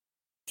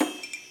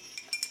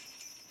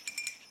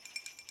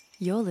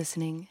You're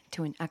listening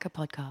to an ACCA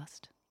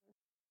podcast.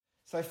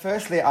 So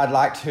firstly, I'd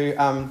like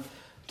to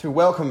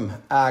welcome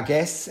our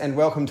guests and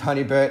welcome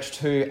Tony Birch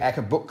to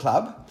ACCA Book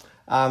Club,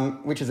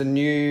 which is a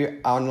new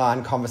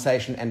online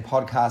conversation and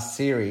podcast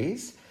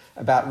series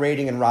about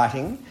reading and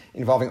writing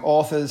involving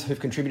authors who've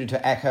contributed to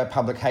ACCA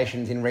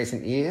publications in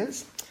recent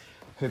years,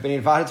 who've been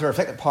invited to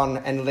reflect upon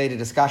and lead a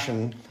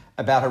discussion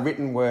about a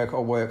written work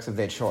or works of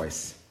their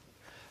choice.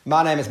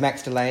 My name is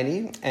Max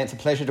Delaney, and it's a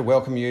pleasure to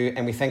welcome you,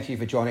 and we thank you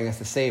for joining us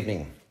this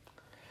evening.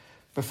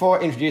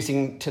 Before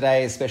introducing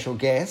today's special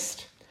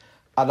guest,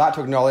 I'd like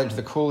to acknowledge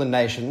the Kulin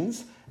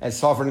Nations as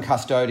sovereign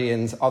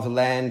custodians of the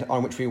land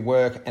on which we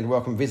work and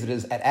welcome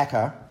visitors at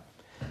ACCA,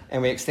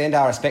 and we extend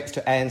our respects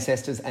to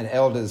ancestors and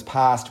elders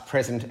past,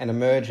 present and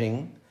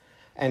emerging,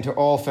 and to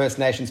all First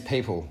Nations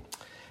people,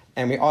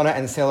 and we honour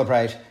and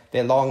celebrate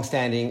their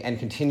long-standing and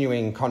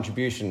continuing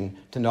contribution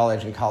to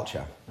knowledge and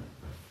culture.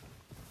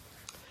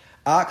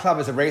 Art Club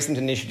is a recent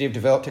initiative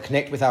developed to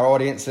connect with our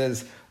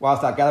audiences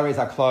whilst our galleries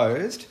are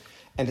closed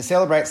and to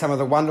celebrate some of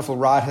the wonderful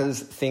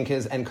writers,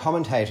 thinkers and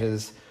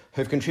commentators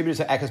who've contributed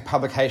to ACCA's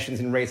publications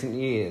in recent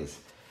years,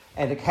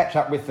 and to catch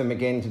up with them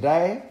again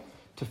today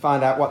to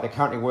find out what they're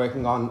currently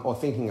working on or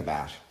thinking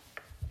about.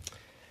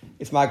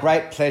 It's my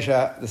great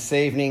pleasure this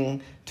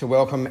evening to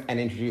welcome and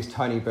introduce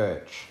Tony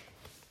Birch.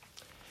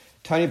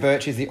 Tony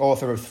Birch is the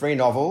author of 3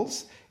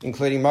 novels,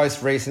 including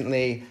most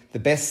recently the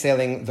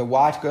best-selling The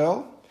White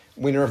Girl,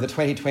 winner of the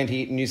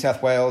 2020 New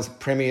South Wales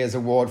Premier's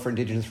Award for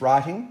Indigenous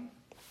Writing;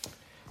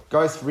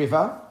 Ghost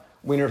River,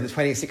 winner of the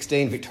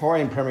 2016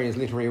 Victorian Premier's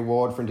Literary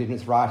Award for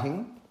Indigenous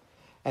Writing;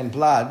 and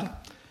Blood,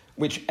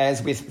 which,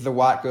 as with The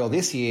White Girl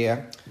this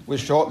year,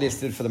 was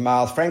shortlisted for the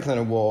Miles Franklin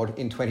Award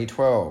in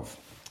 2012.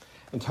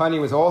 And Tony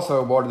was also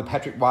awarded the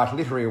Patrick White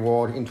Literary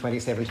Award in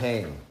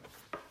 2017.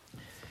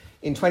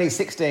 In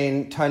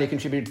 2016, Tony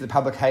contributed to the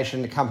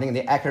publication accompanying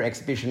the ACCA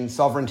exhibition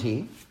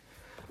Sovereignty,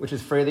 which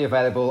is freely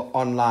available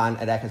online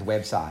at ACCA's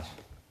website.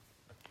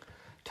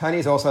 Tony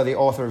is also the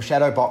author of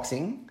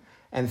Shadowboxing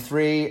and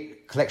 3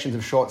 collections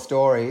of short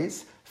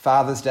stories,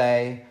 Father's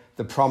Day,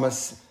 The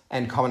Promise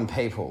and Common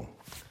People.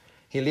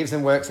 He lives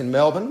and works in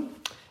Melbourne,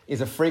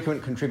 is a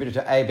frequent contributor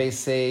to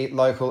ABC,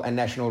 local and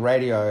national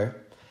radio,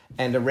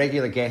 and a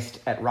regular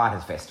guest at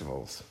writers'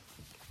 festivals.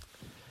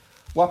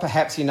 What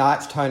perhaps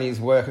unites Tony's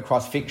work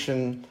across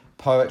fiction,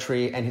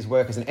 poetry and his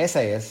work as an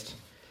essayist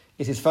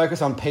is his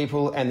focus on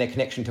people and their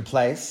connection to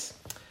place,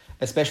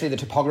 especially the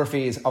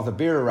topographies of the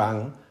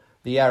Birrarung,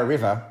 the Yarra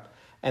River,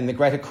 and the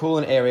greater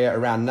Kulin area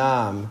around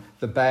Naarm,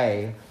 the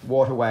bay,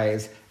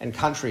 waterways and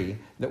country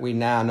that we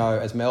now know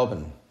as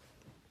Melbourne.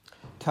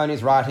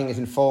 Tony's writing is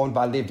informed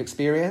by lived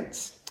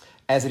experience,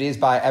 as it is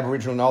by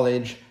Aboriginal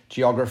knowledge,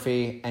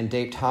 geography and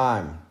deep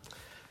time,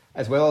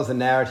 as well as the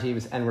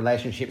narratives and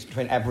relationships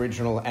between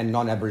Aboriginal and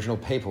non-Aboriginal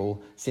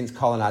people since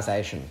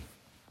colonisation.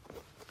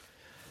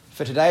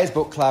 For today's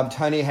book club,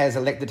 Tony has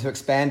elected to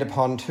expand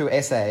upon 2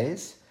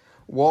 essays,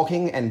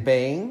 Walking and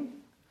Being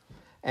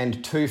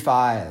and 2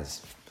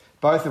 Fires,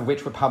 both of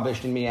which were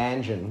published in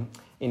Meanjin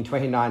in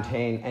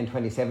 2019 and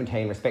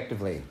 2017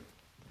 respectively.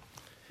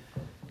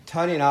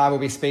 Tony and I will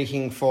be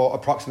speaking for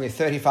approximately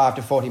 35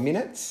 to 40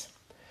 minutes,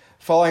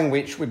 following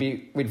which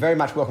we'd very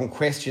much welcome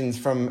questions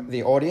from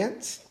the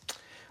audience,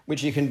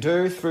 which you can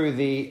do through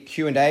the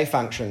Q&A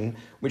function,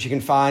 which you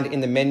can find in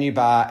the menu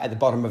bar at the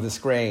bottom of the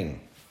screen.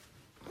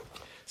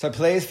 So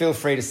please feel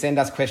free to send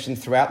us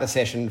questions throughout the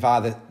session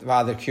via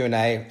the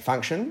Q&A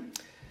function.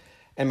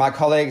 And my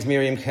colleagues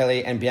Miriam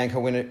Kelly and Bianca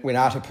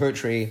Winata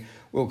Putri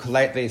will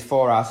collate these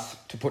for us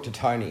to put to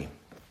Tony.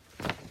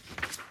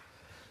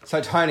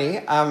 So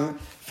Tony,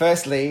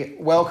 firstly,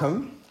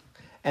 welcome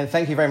and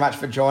thank you very much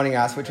for joining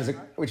us, which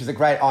is a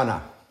great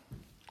honour.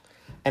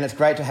 And it's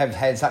great to have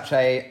had such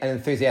an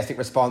enthusiastic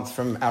response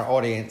from our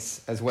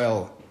audience as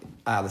well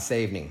this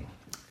evening.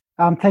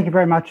 Thank you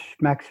very much,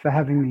 Max, for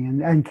having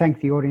me, and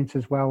thank the audience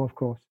as well, of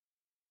course.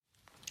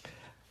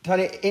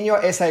 Tony, in your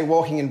essay,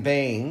 Walking and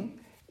Being,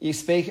 you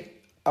speak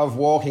of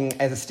walking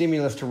as a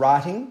stimulus to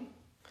writing,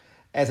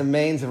 as a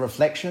means of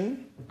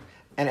reflection,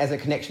 and as a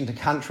connection to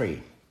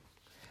country.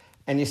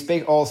 And you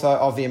speak also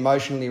of the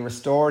emotionally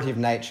restorative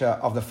nature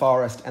of the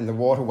forest and the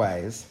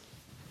waterways.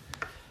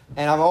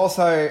 And I'm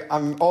also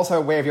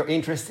aware of your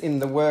interest in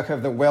the work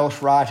of the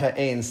Welsh writer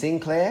Ian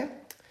Sinclair,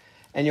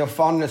 and your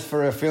fondness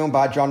for a film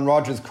by John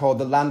Rogers called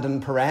The London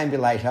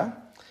Perambulator,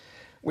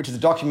 which is a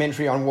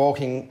documentary on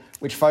walking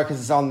which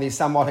focuses on the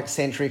somewhat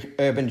eccentric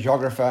urban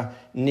geographer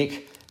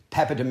Nick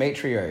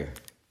Papadimitriou.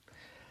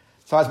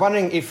 So I was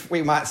wondering if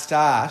we might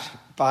start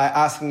by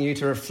asking you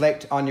to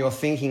reflect on your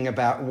thinking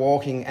about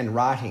walking and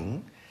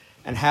writing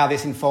and how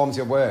this informs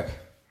your work.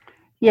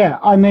 Yeah,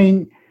 I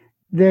mean,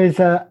 there's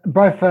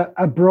both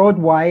a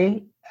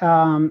Broadway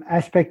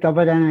aspect of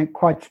it and a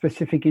quite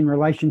specific in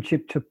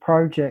relationship to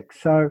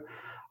projects. So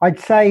I'd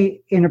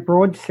say in a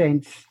broad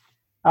sense,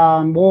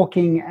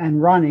 walking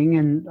and running,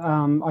 and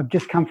I've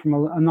just come from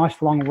a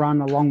nice long run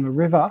along the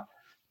river,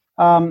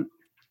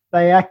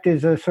 they act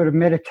as a sort of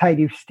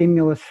meditative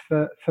stimulus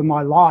for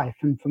my life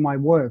and for my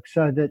work,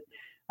 so that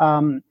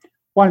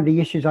one of the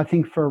issues I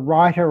think for a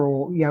writer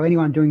or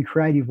anyone doing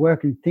creative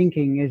work and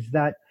thinking is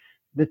that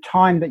the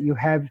time that you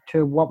have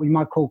to what we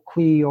might call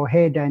clear your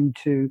head and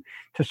to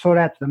sort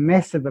out the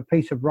mess of a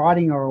piece of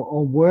writing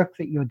or work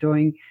that you're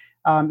doing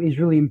is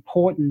really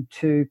important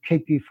to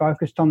keep you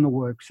focused on the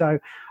work. So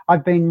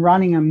I've been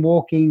running and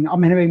walking. I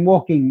mean, I've been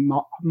walking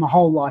my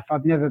whole life.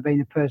 I've never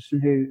been a person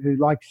who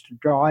likes to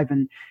drive.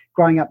 And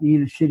growing up in the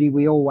inner city,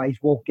 we always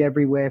walked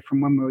everywhere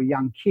from when we were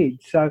young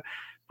kids. So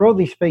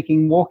broadly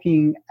speaking,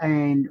 walking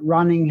and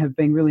running have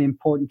been really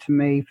important to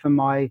me for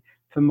my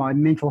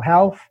mental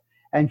health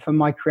and for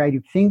my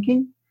creative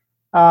thinking.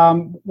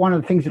 One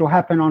of the things that will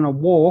happen on a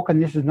walk,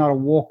 and this is not a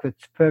walk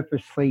that's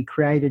purposely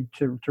created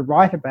to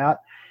write about,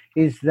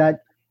 is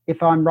that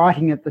if I'm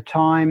writing at the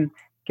time,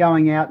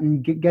 going out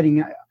and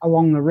getting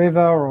along the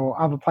river or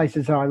other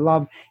places that I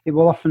love, it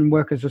will often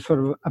work as a sort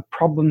of a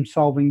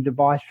problem-solving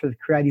device for the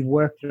creative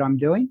work that I'm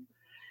doing.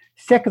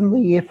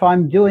 Secondly, if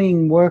I'm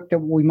doing work that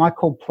we might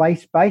call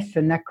place-based,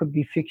 and that could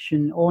be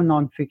fiction or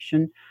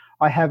non-fiction,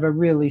 I have a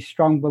really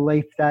strong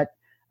belief that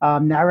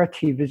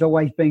narrative is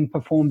always being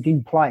performed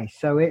in place.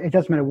 So it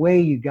doesn't matter where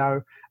you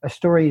go, a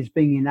story is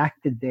being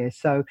enacted there.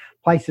 So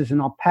places are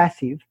not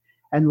passive,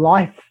 and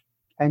life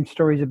and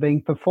stories are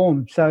being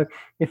performed. So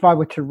if I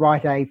were to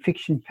write a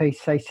fiction piece,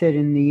 say set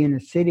in the inner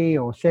city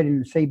or set in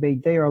the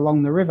CBD or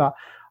along the river,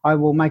 I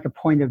will make a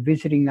point of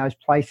visiting those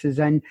places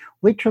and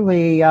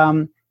literally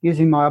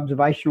using my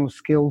observational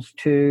skills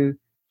to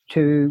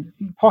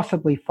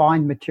possibly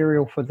find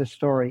material for the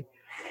story.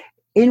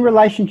 In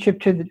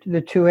relationship to the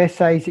two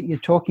essays that you're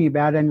talking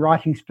about and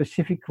writing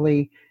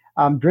specifically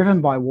driven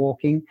by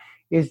walking,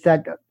 is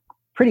that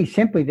pretty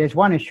simply, there's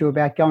one issue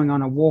about going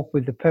on a walk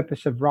with the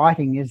purpose of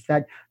writing, is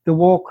that the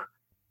walk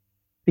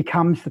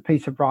becomes the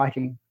piece of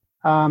writing.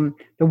 The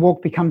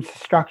walk becomes the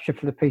structure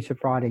for the piece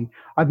of writing.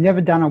 I've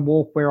never done a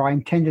walk where I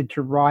intended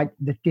to write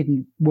that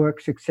didn't work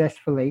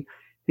successfully,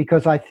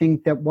 because I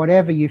think that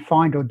whatever you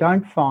find or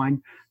don't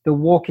find, the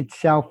walk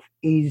itself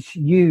is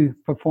you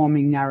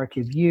performing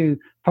narrative, you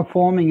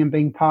performing and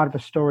being part of a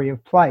story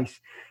of place.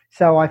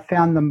 So I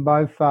found them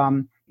both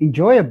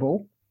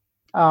enjoyable,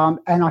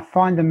 and I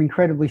find them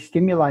incredibly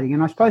stimulating.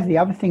 And I suppose the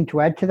other thing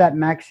to add to that,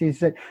 Max, is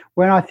that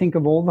when I think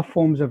of all the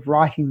forms of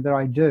writing that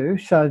I do,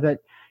 so that,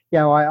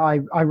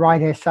 I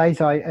write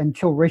essays.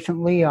 Until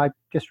recently, I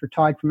just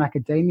retired from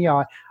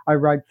academia. I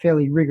wrote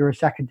fairly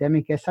rigorous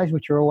academic essays,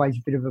 which are always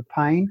a bit of a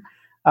pain.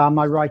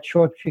 I write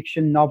short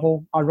fiction,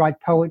 novel. I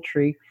write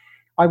poetry.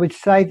 I would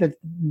say that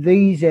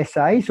these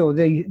essays, or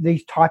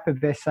these type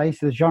of essays,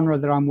 the genre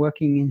that I'm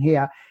working in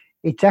here,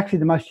 it's actually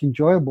the most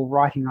enjoyable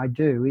writing I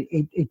do.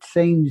 It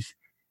seems,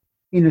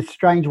 in a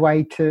strange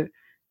way,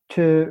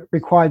 to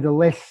require the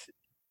less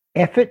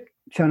effort.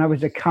 So in other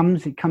words, it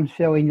comes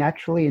fairly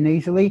naturally and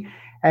easily,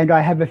 and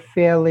I have a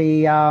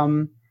fairly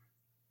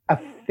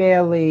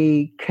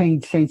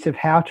keen sense of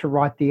how to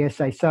write the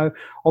essay. So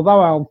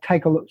although I'll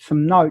take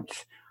some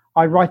notes,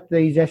 I write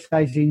these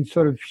essays in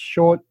sort of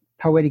short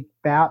poetic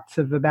bouts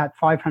of about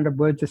 500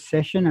 words a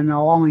session, and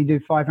I'll only do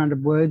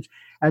 500 words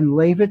and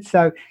leave it.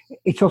 So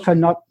it's also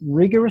not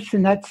rigorous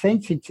in that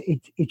sense.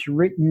 It's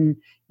written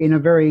in a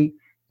very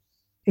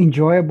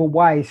enjoyable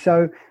way.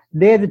 So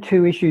they're the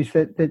two issues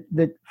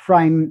that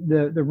frame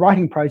the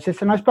writing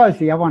process. And I suppose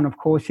the other one, of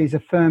course, is a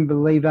firm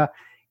believer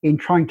in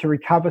trying to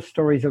recover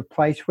stories of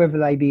place, whether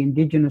they be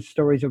Indigenous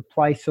stories of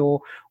place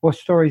or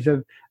stories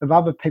of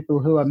other people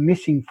who are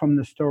missing from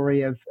the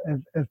story of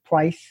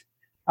place.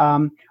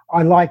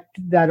 I like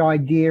that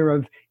idea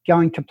of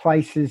going to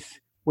places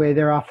where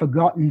there are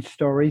forgotten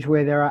stories,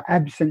 where there are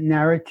absent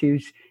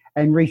narratives,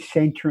 and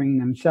recentering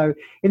them. So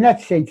in that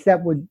sense,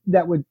 that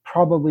would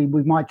probably,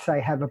 we might say,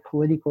 have a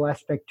political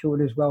aspect to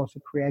it as well as a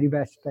creative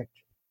aspect.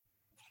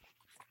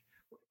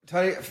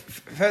 Tony,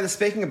 further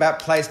speaking about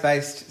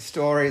place-based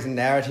stories and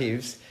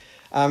narratives,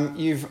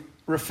 you've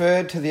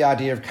referred to the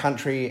idea of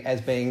country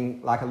as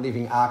being like a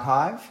living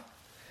archive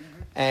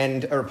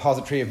and a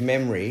repository of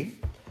memory,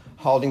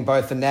 holding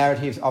both the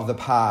narratives of the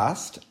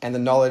past and the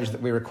knowledge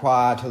that we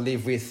require to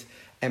live with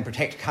and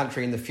protect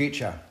country in the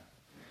future.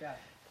 Yeah.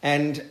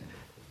 And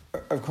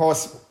of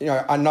course,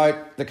 I note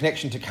the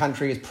connection to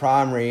country is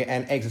primary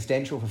and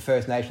existential for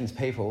First Nations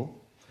people.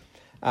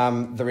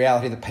 The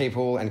reality that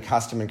people and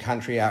custom and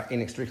country are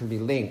inextricably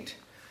linked.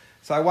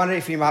 So I wonder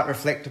if you might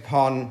reflect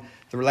upon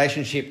the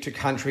relationship to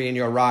country in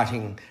your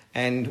writing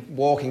and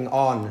walking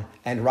on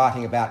and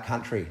writing about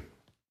country.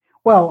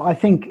 Well, I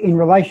think in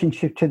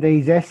relationship to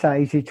these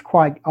essays, it's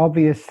quite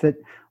obvious that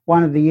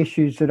one of the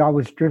issues that I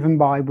was driven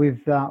by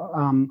with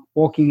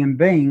Walking and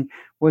Being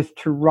was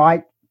to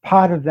write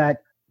part of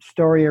that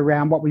story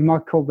around what we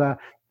might call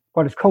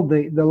what is called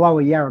the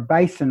Lower Yarra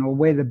Basin, or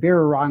where the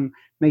Birrarung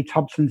meets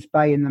Hobson's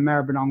Bay in the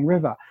Maribyrnong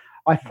River.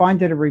 I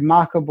find it a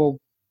remarkable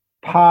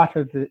part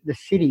of the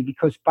city,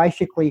 because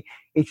basically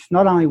it's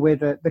not only where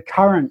the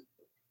current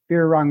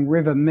Birrarung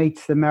River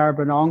meets the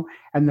Maribyrnong,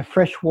 and the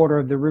fresh water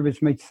of the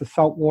rivers meets the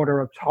salt water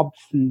of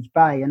Hobson's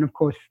Bay, and of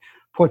course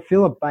Port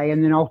Phillip Bay,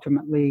 and then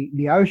ultimately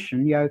the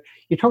ocean. You're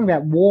talking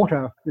about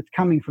water that's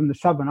coming from the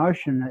Southern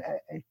Ocean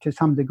to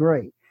some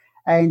degree.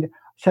 And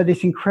So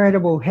this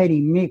incredible heady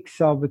mix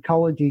of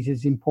ecologies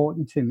is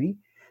important to me.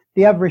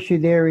 The other issue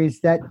there is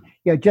that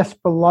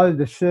just below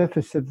the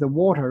surface of the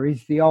water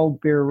is the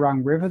old Birrarung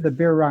River, the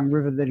Birrarung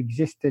River that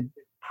existed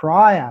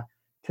prior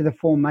to the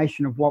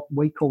formation of what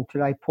we call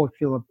today Port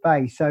Phillip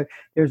Bay. So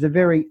there's a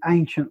very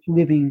ancient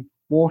living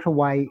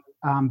waterway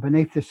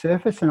beneath the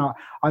surface, and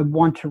I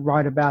want to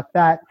write about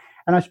that.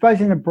 And I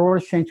suppose in a broader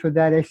sense with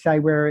that essay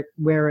where it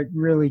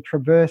really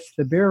traversed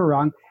the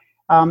Birrarung,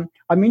 I'm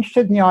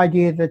interested in the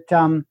idea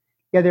that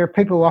there are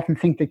people who often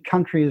think that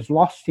country is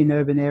lost in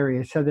urban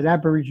areas, so that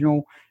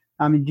Aboriginal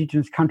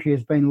Indigenous country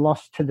has been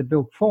lost to the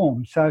built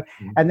form. So,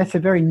 and that's a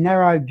very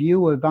narrow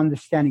view of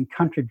understanding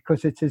country,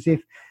 because it's as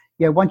if,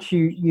 once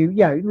you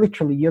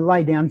literally you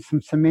lay down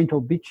some cement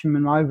or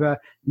bitumen over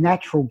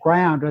natural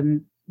ground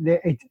and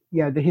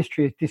the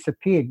history has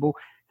disappeared. Well,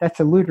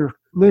 that's a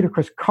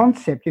ludicrous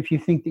concept if you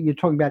think that you're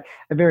talking about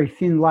a very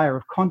thin layer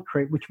of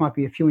concrete, which might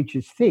be a few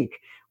inches thick,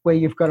 where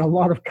you've got a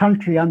lot of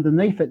country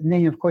underneath it. And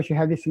then, of course, you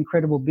have this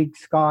incredible big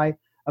sky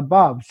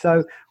above.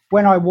 So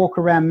when I walk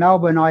around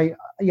Melbourne,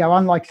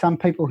 unlike some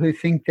people who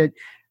think that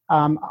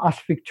us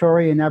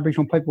Victorian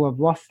Aboriginal people have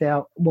lost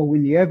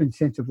in the urban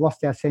sense, have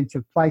lost our sense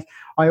of place,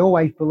 I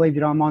always believe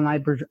that I'm on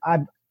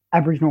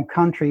Aboriginal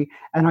country,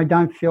 and I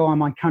don't feel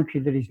I'm on country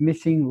that is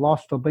missing,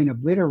 lost, or been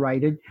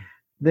obliterated.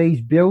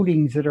 These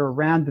buildings that are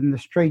around in the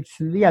streets,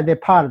 they're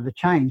part of the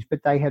change,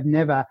 but they have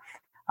never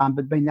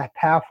been that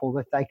powerful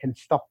that they can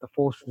stop the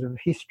forces of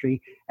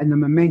history and the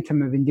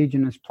momentum of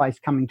Indigenous place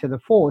coming to the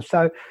fore.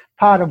 So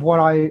part of what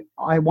I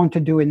want to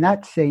do in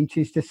that sense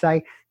is to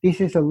say this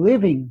is a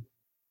living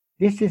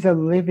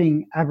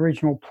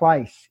Aboriginal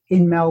place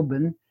in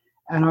Melbourne,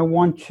 and I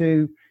want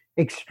to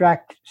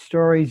extract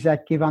stories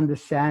that give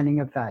understanding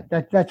of that.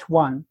 That's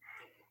one.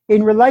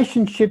 In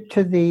relationship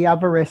to the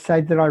other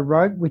essay that I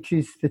wrote, which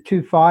is the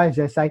Two Fires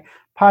essay,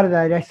 part of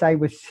that essay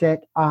was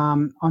set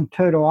on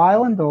Turtle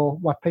Island, or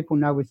what people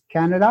know as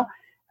Canada.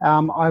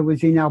 I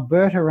was in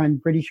Alberta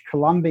and British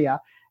Columbia,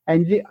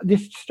 and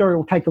this story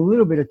will take a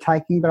little bit of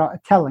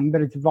telling,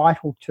 but it's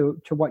vital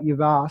to what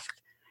you've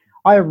asked.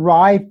 I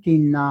arrived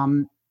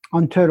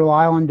on Turtle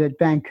Island at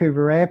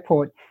Vancouver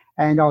Airport,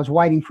 and I was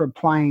waiting for a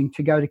plane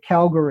to go to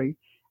Calgary.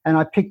 And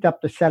I picked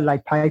up the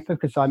Saturday paper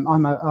because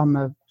I'm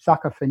a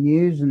sucker for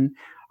news, and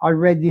I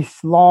read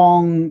this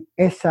long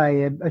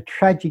essay, a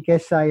tragic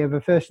essay of a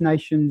First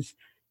Nations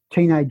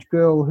teenage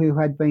girl who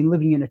had been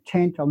living in a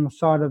tent on the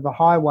side of the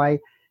highway,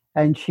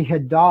 and she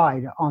had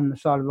died on the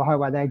side of the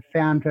highway. They'd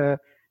found her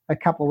a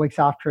couple of weeks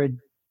after a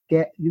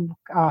death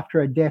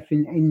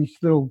in this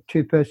little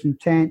two-person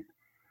tent.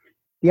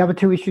 The other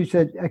two issues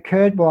that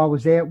occurred while I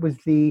was there was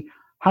the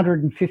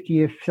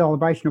 150th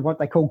celebration of what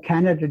they call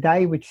Canada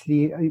Day, which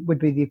would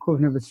be the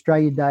equivalent of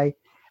Australia Day.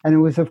 And it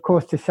was, of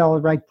course, to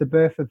celebrate the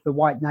birth of the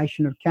white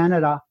nation of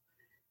Canada.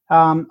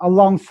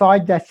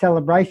 Alongside that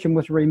celebration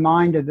was a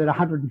reminder that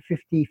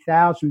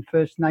 150,000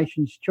 First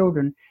Nations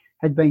children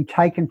had been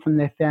taken from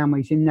their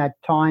families in that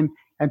time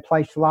and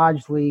placed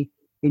largely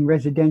in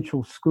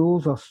residential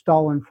schools or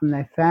stolen from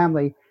their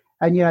family.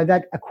 And,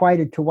 that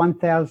equated to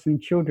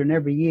 1,000 children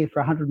every year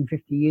for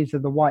 150 years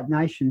of the white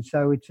nation.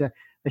 So it's a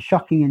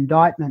shocking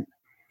indictment.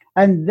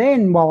 And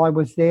then while I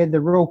was there, the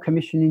Royal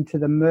Commission into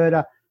the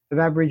Murder of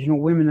Aboriginal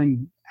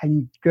Women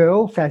and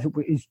Girls, as it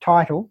is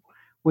titled,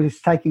 was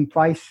taking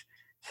place.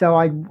 So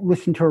I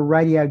listened to a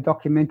radio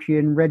documentary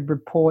and read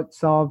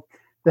reports of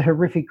the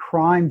horrific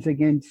crimes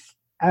against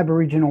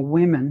Aboriginal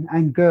women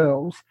and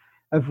girls,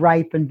 of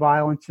rape and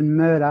violence and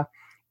murder.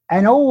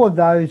 And all of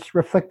those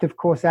reflect, of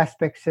course,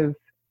 aspects of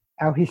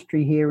our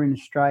history here in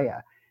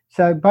Australia.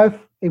 So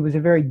it was a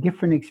very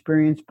different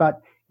experience,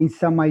 but in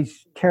some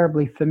ways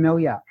terribly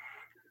familiar.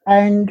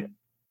 And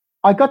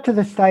I got to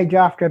the stage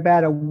after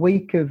about a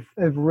week of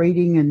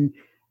reading, and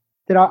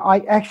that I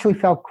actually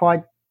felt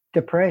quite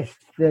depressed,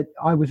 that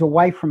I was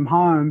away from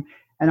home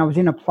and I was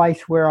in a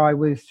place where I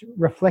was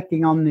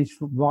reflecting on this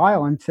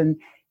violence, and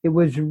it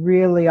was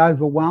really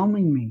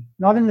overwhelming me.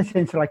 Not in the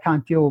sense that I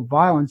can't deal with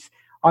violence,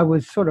 I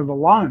was sort of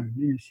alone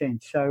in a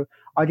sense. So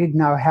I didn't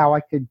know how I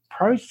could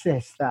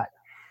process that.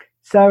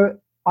 So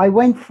I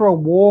went for a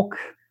walk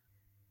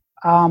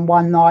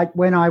one night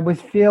when I was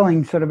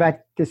feeling sort of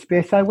at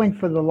despair. So I went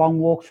for the long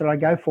walks that I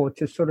go for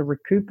to sort of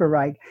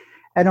recuperate.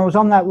 And I was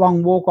on that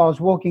long walk. I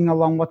was walking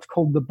along what's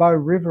called the Bow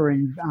River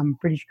in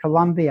British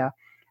Columbia.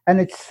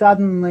 And it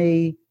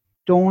suddenly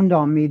dawned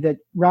on me that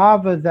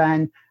rather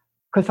than,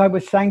 because I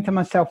was saying to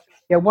myself,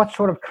 what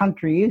sort of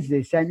country is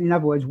this? And in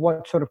other words,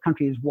 what sort of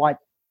country is white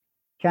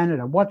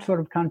Canada? What sort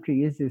of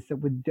country is this that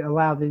would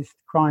allow these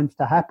crimes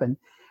to happen?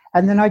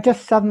 And then I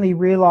just suddenly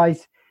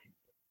realized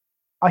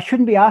I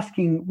shouldn't be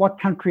asking what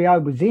country I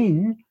was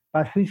in,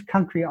 but whose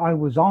country I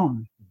was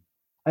on.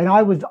 And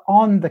I was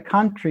on the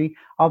country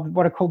of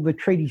what are called the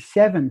Treaty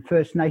 7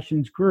 First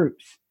Nations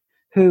groups,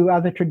 who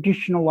are the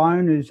traditional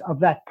owners of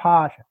that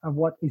part of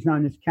what is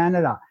known as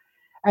Canada.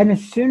 And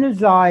as soon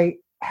as I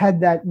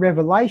had that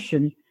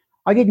revelation,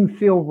 I didn't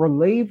feel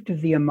relieved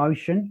of the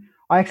emotion.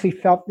 I actually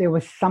felt there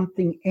was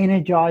something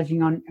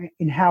energizing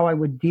in how I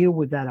would deal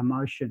with that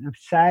emotion of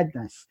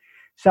sadness.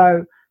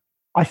 So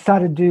I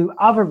started to do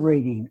other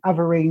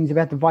readings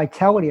about the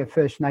vitality of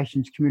First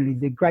Nations community,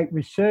 the great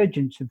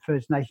resurgence of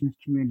First Nations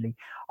community.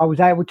 I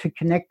was able to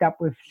connect up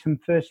with some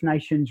First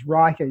Nations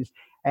writers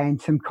and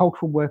some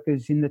cultural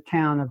workers in the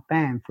town of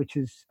Banff, which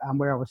is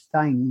where I was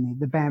staying,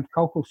 the Banff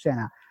Cultural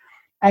Centre.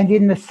 And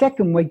in the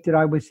second week that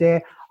I was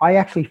there, I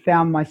actually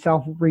found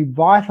myself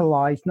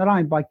revitalised, not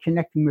only by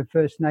connecting with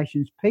First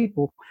Nations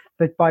people,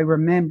 but by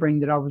remembering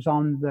that I was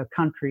on the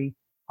country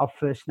of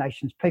First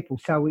Nations people.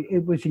 So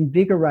it was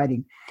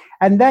invigorating.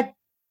 And that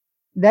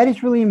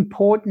is really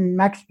important,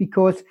 Max,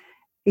 because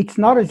it's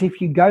not as if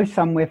you go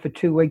somewhere for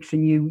 2 weeks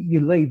and you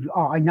leave.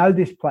 Oh, I know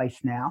this place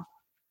now.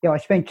 I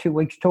spent 2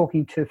 weeks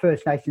talking to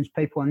First Nations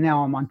people and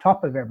now I'm on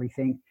top of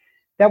everything.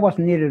 That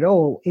wasn't it at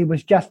all. It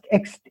was just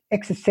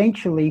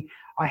existentially,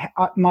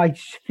 my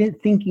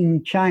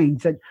thinking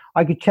changed, that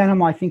I could channel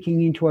my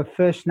thinking into a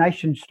First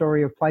Nation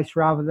story of place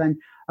rather than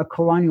a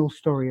colonial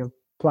story of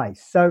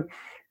place. So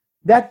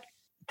that,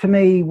 to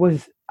me,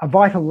 was a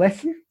vital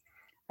lesson,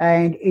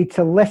 and it's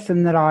a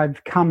lesson that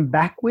I've come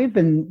back with,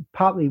 and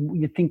partly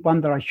you think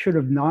one that I should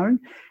have known.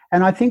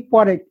 And I think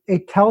what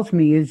it tells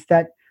me is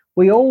that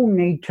we all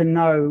need to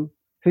know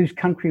whose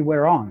country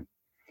we're on.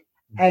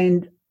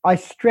 And I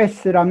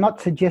stress that I'm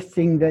not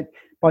suggesting that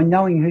by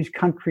knowing whose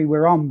country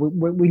we're on,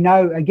 we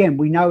know, again,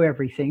 we know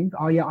everything.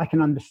 Oh yeah, I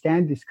can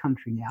understand this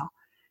country now.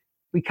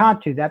 We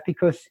can't do that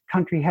because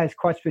country has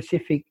quite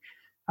specific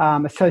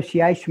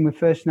association with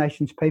First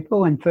Nations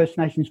people, and First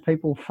Nations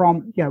people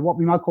from what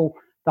we might call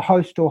the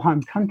host or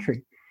home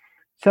country.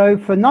 So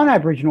for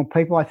non-Aboriginal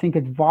people, I think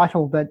it's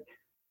vital that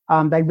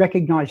they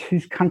recognise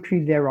whose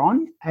country they're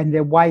on, and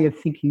their way of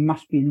thinking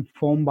must be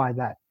informed by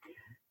that.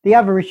 The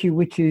other issue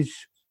which is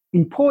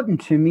important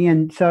to me,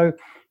 and so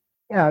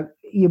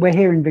we're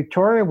here in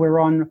Victoria, we're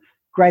on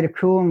Greater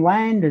Kulin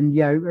land, and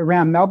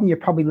around Melbourne you're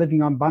probably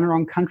living on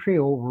Bunurong country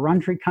or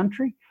Wurundjeri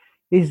country,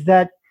 is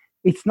that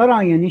it's not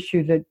only an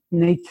issue that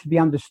needs to be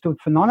understood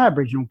for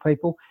non-Aboriginal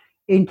people.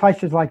 In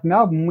places like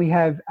Melbourne, we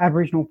have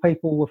Aboriginal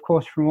people, of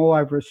course, from all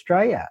over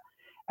Australia.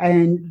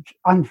 And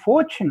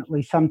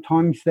unfortunately,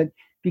 sometimes that,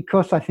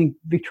 because I think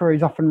Victoria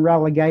is often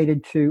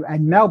relegated to,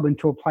 and Melbourne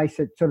to a place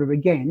that sort of,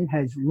 again,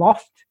 has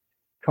lost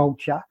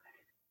culture,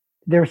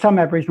 there are some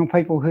Aboriginal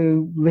people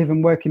who live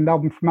and work in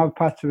Melbourne from other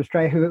parts of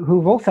Australia who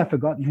have also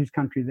forgotten whose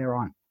country they're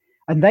on.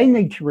 And they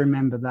need to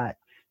remember that.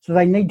 So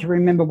they need to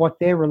remember what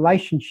their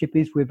relationship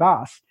is with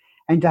us,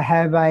 and to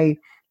have an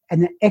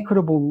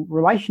equitable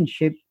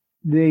relationship.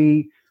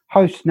 The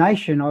host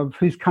nation of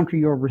whose country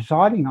you're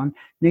residing on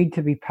need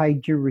to be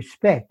paid due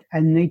respect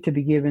and need to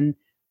be given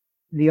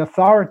the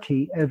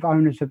authority of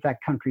owners of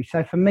that country.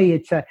 So for me,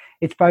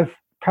 it's both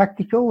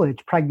practical,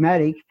 it's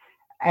pragmatic,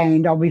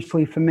 and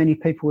obviously for many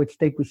people it's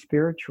deeply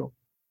spiritual.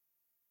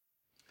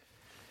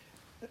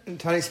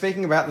 Tony,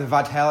 speaking about the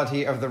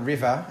vitality of the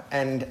river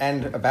and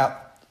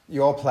about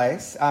your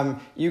place,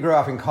 you grew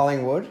up in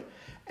Collingwood,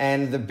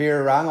 and the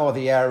Birrarung, or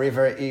the Yarra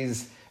River,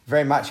 is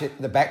very much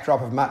the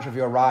backdrop of much of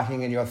your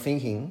writing and your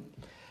thinking.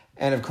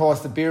 And of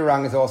course, the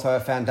Birrarung is also a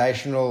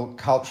foundational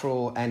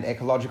cultural and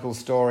ecological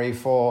story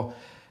for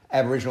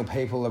Aboriginal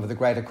people of the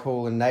Greater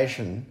Kulin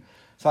Nation.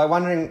 So I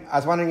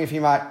was wondering if you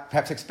might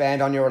perhaps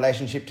expand on your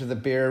relationship to the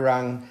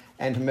Birrarung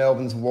and to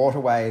Melbourne's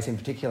waterways in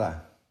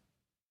particular.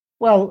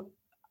 Well,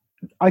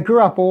 I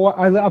grew up,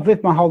 I've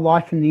lived my whole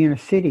life in the inner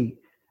city,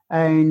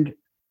 and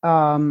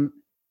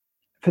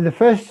for the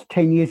first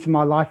 10 years of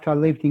my life, I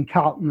lived in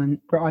Carlton, and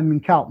I'm in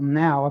Carlton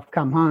now. I've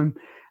come home.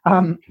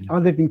 I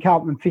lived in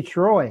Carlton and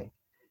Fitzroy,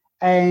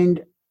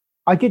 and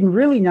I didn't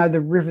really know the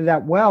river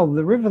that well.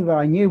 The river that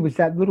I knew was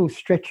that little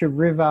stretch of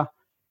river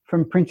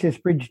from Princess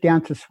Bridge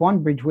down to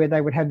Swan Bridge, where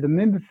they would have the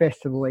Moomba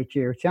Festival each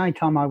year. It's the only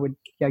time I would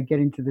get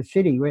into the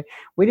city.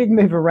 We didn't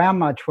move around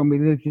much when we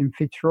lived in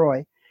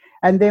Fitzroy.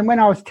 And then when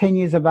I was 10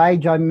 years of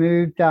age, I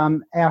moved. Our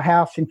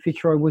house in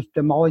Fitzroy was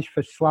demolished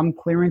for slum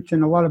clearance,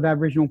 and a lot of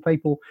Aboriginal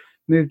people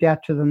moved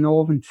out to the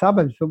northern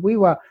suburbs. But we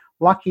were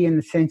lucky in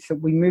the sense that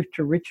we moved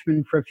to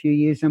Richmond for a few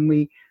years, and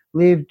we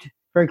lived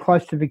very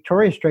close to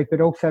Victoria Street,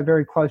 but also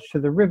very close to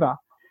the river.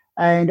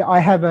 And I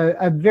have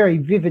a very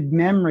vivid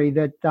memory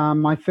that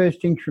my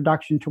first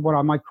introduction to what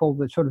I might call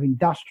the sort of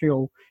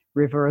industrial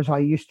river, as I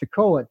used to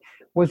call it,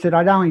 was that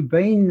I'd only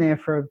been there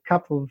for a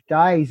couple of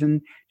days,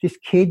 and this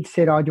kid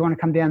said, "Oh, do you want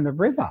to come down the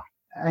river?"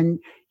 And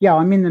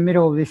I'm in the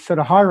middle of this sort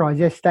of high-rise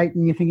estate,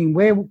 and you're thinking,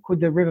 where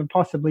could the river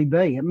possibly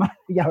be?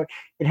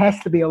 It has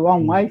to be a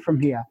long way from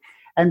here.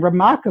 And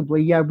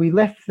remarkably, we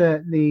left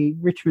the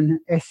Richmond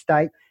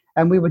estate,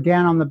 and we were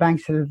down on the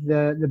banks of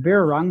the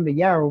Birrarung, the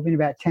Yarra, within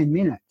about 10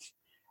 minutes.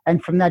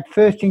 And from that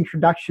first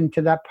introduction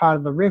to that part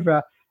of the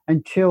river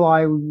until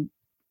I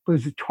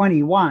was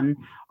 21,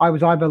 I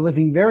was either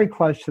living very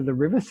close to the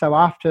river. So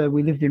after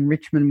we lived in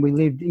Richmond, we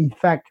lived, in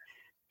fact,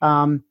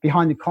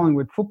 behind the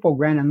Collingwood football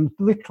ground and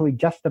literally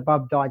just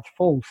above Dights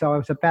Falls. So I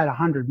was about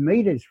 100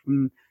 metres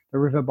from the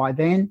river by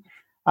then.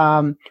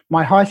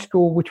 My high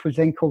school, which was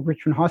then called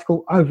Richmond High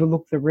School,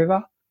 overlooked the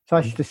river. So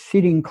I used to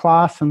sit in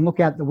class and look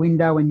out the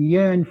window and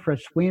yearn for a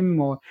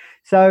swim.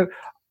 So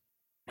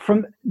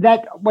from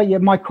that, what you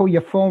might call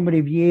your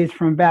formative years,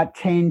 from about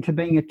 10 to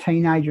being a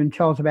teenager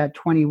until I was about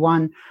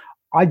 21,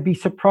 I'd be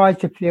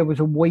surprised if there was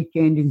a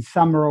weekend in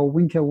summer or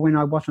winter when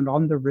I wasn't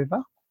on the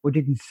river or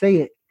didn't see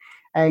it.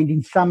 And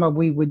in summer,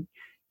 we'd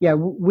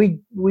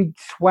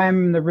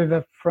swam the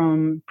river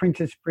from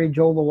Princess Bridge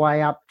all the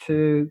way up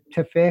to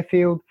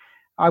Fairfield.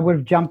 I would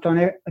have jumped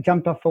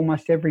off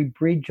almost every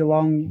bridge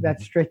along that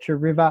stretch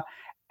of river,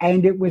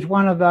 and it was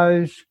one of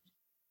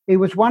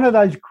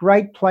those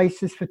great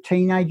places for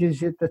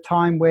teenagers at the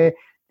time where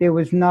there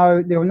were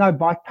no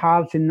bike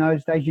paths in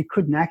those days. You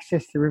couldn't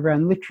access the river,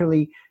 and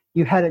literally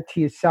you had it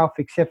to yourself,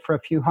 except for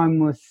a few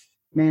homeless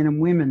men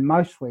and women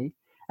mostly,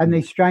 and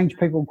these strange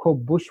people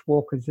called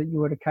bushwalkers that you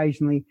would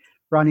occasionally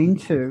run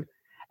into.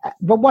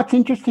 But what's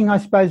interesting, I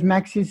suppose,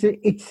 Max, is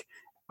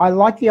I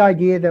like the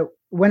idea that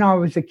when I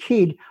was a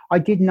kid, I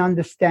didn't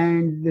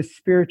understand the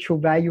spiritual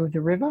value of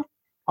the river.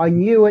 I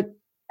knew it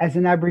as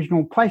an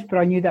Aboriginal place, but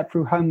I knew that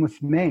through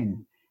homeless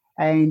men.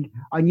 And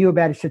I knew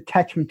about its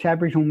attachment to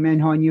Aboriginal men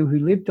who I knew who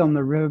lived on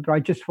the river, but I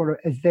just thought it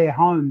as their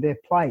home, their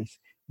place,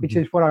 which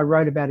is what I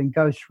wrote about in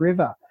Ghost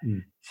River.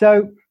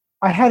 So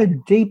I had a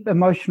deep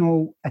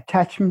emotional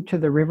attachment to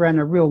the river and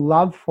a real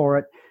love for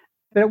it.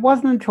 But it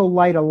wasn't until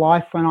later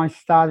life when I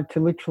started to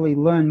literally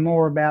learn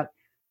more about,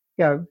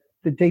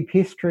 the deep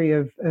history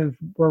of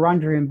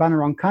Wurundjeri and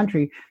Bunurong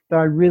country that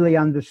I really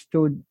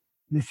understood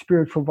the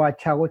spiritual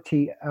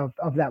vitality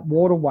of that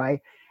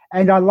waterway.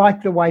 And I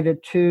like the way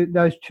that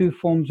those two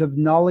forms of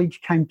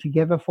knowledge came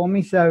together for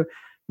me. So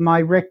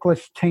my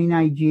reckless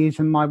teenage years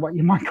and my what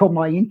you might call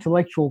my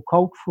intellectual,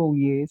 cultural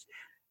years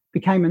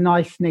became a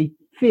nice, neat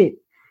fit.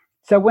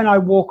 So when I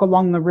walk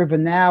along the river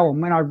now,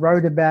 and when I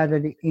wrote about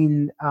it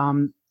in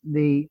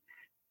the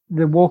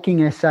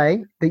walking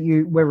essay that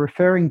you were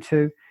referring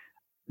to,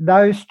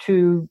 those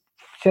two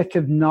sets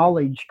of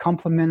knowledge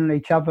complement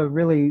each other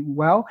really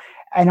well.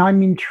 And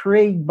I'm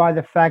intrigued by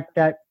the fact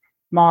that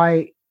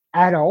my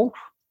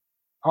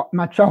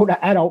much older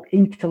adult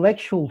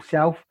intellectual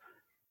self,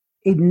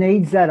 it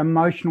needs that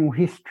emotional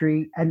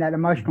history and that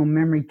emotional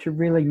memory to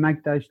really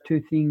make those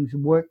two things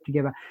work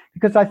together.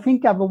 Because I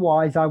think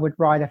otherwise I would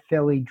write a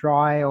fairly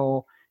dry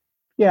or,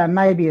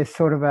 maybe a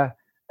sort of a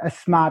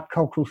smart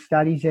cultural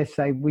studies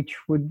essay, which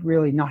would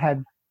really not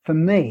have, for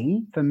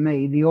me,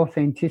 the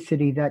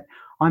authenticity that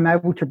I'm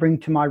able to bring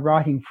to my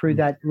writing through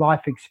that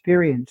life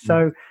experience.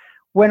 So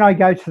when I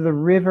go to the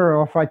river,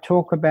 or if I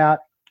talk about,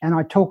 and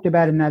I talked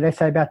about in that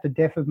essay about the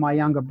death of my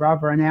younger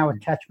brother and our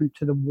attachment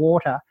to the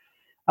water,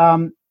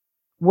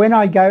 when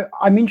I go,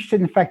 I'm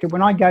interested in the fact that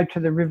when I go to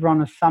the river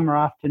on a summer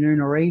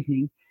afternoon or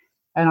evening,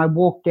 and I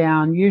walk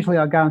down, usually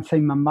I go and see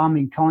my mum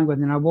in Collingwood,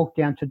 and I walk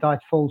down to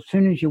Dice Falls. As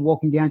soon as you're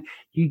walking down,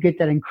 you get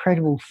that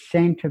incredible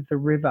scent of the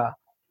river.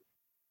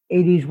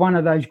 It is one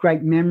of those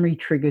great memory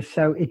triggers,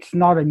 so it's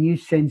not a new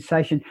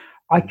sensation.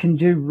 I can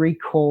do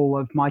recall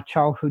of my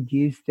childhood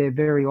years there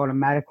very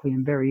automatically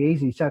and very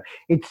easy. So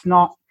it's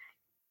not,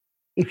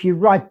 if you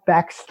write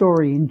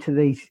backstory into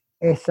these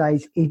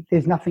essays,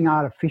 there's nothing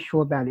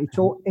artificial about it.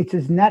 It's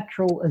as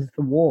natural as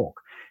the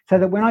walk. So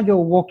that when I do a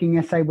walking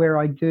essay where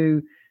I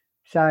do,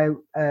 say,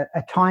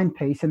 a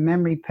timepiece, a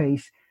memory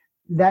piece,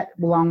 I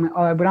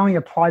would only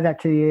apply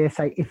that to the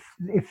essay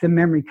if the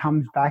memory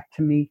comes back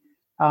to me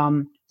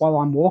while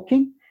I'm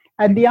walking.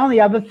 And the only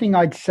other thing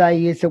I'd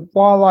say is that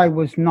while I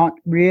was not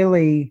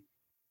really,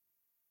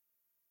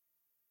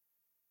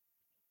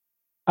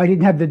 I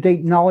didn't have the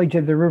deep knowledge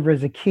of the river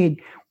as a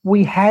kid,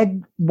 we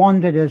had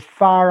wandered as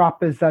far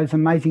up as those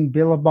amazing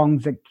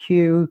billabongs at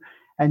Kew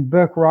and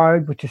Burke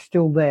Road, which are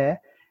still there,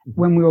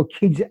 when we were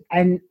kids.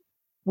 And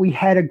we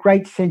had a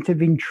great sense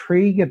of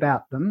intrigue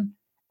about them.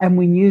 And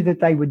we knew that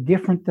they were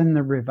different than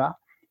the river.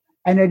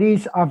 And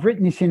I've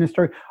written this in a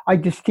story. I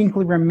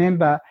distinctly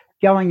remember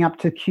going up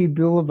to Kew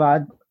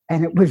Boulevard,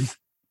 and it was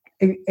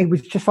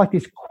just like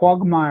this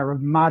quagmire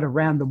of mud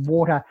around the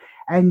water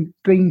and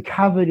being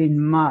covered in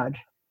mud.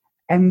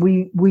 And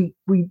we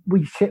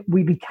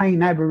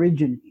became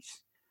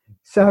Aborigines.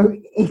 So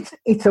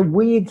it's a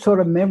weird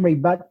sort of memory,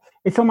 but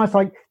it's almost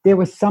like there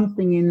was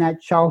something in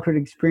that childhood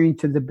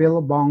experience of the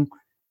Billabong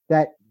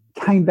that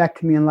came back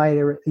to me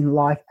later in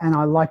life. And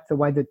I like the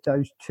way that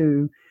those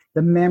two,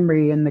 the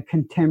memory and the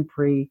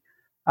contemporary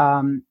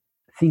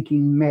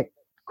thinking, met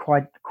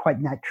quite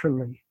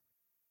naturally.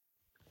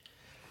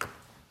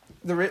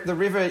 The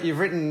river, you've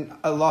written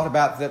a lot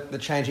about the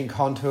changing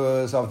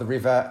contours of the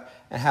river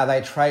and how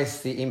they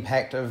trace the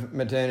impact of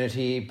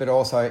modernity, but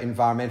also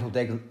environmental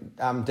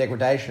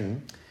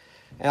degradation.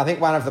 And I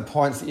think one of the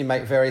points that you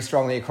make very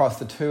strongly across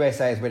the two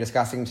essays we're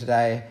discussing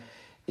today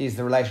is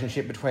the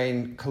relationship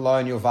between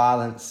colonial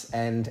violence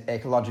and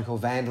ecological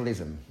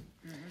vandalism.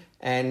 Mm-hmm.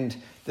 And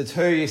the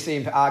two, you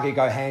seem to argue,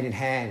 go hand in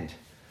hand.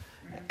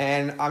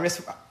 And I'm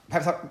just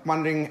perhaps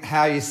wondering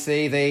how you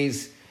see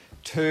these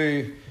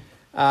two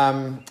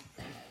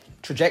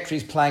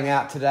trajectories playing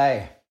out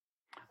today.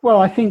 Well,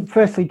 I think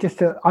firstly,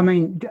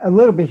 a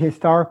little bit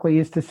historically,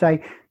 is to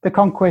say the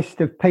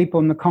conquest of people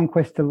and the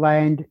conquest of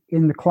land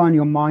in the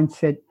colonial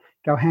mindset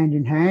go hand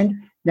in hand.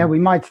 Now, we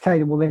might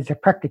say, well, there's a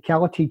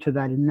practicality to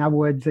that. In other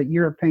words, that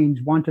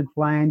Europeans wanted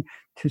land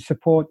to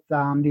support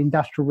the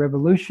Industrial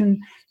Revolution,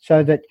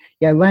 so that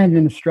land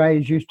in Australia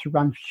is used to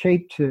run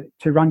sheep, to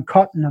run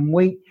cotton and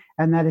wheat,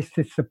 and that is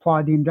to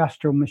supply the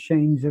industrial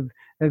machines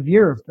of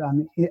Europe.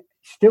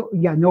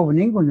 Northern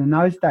England in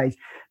those days.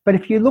 But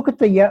if you look at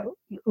the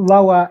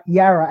Lower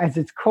Yarra, as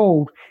it's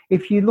called,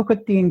 if you look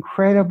at the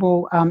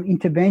incredible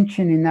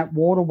intervention in that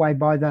waterway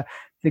by the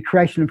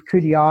creation of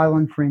Coody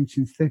Island, for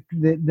instance,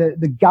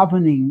 the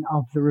governing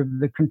of the river,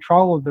 the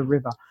control of the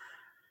river.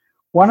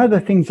 One of the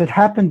things that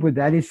happened with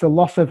that is the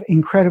loss of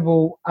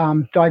incredible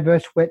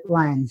diverse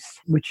wetlands,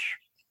 which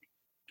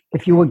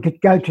if you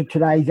would go to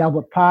today's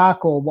Albert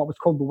Park or what was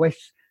called the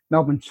West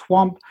Melbourne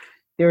Swamp,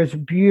 there is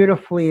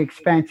beautifully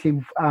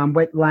expansive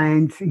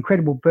wetlands,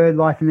 incredible bird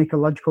life and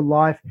ecological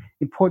life,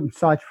 important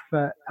sites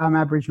for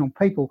Aboriginal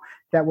people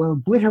that were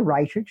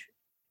obliterated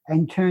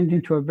and turned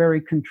into a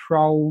very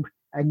controlled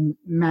and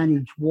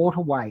managed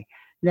waterway.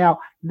 Now,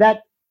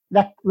 that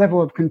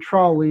level of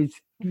control is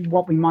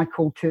what we might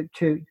call to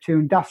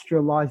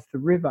industrialise the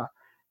river.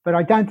 But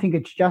I don't think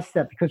it's just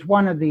that, because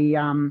one of the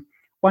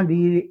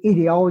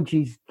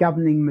ideologies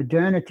governing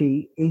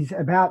modernity is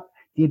about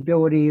the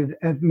ability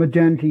of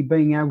modernity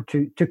being able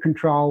to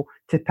control,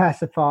 to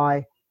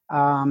pacify,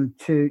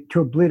 to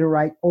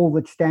obliterate all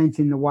that stands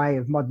in the way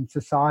of modern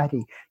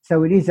society.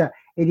 So it is an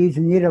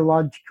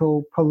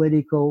ideological,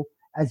 political,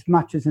 as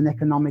much as an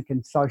economic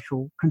and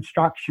social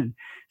construction.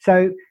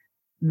 So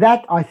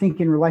that, I think,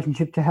 in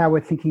relationship to how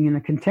we're thinking in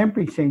a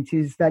contemporary sense,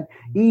 is that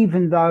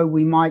even though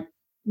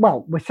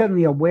we're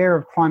certainly aware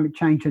of climate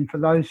change, and for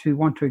those who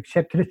want to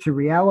accept it, it's a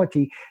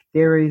reality,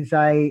 there is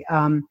a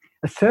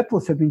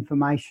surplus of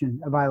information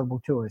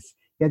available to us.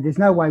 There's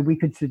no way we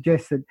could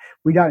suggest that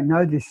we don't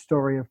know this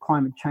story of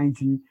climate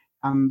change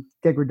and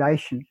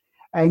degradation.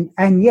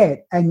 And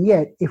yet,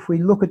 if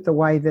we look at the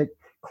way that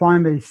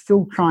climate is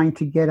still trying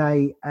to get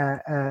a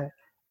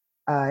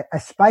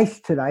space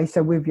today,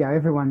 so with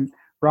everyone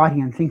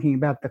writing and thinking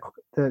about the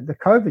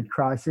COVID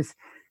crisis,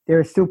 there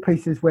are still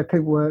pieces where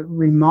people were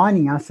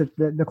reminding us that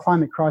the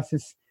climate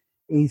crisis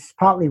is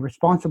partly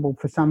responsible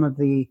for some of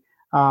the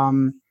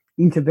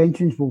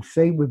interventions we'll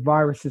see with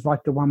viruses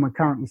like the one we're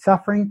currently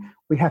suffering.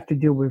 We have to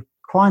deal with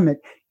climate.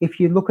 If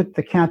you look at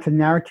the counter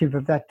narrative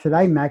of that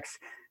today, Max,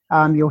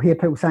 you'll hear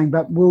people saying,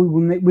 but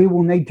we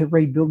will need to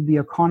rebuild the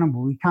economy.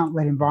 We can't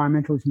let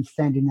environmentalism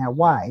stand in our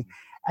way.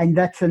 And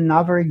that's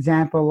another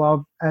example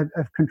of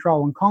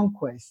control and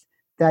conquest,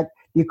 that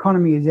the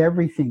economy is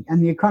everything.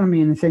 And the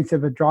economy, in the sense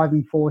of a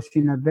driving force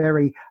in a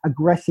very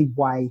aggressive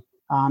way,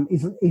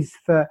 is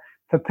for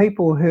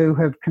people who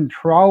have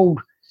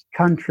controlled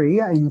country,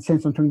 in the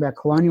sense I'm talking about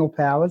colonial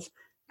powers,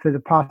 for the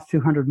past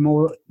 200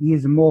 more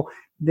years and more,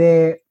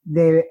 their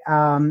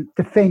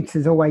defence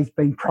has always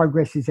been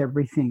progress is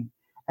everything.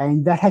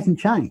 And that hasn't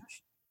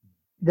changed.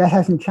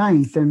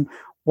 And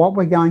what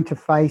we're going to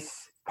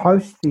face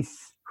post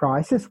this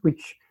crisis,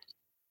 which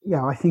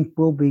I think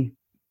will be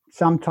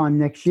sometime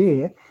next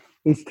year,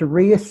 is to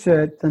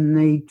reassert the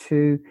need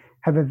to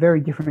have a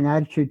very different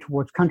attitude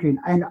towards country.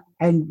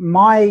 And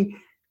my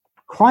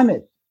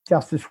climate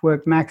justice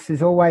work, Max,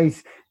 is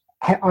always,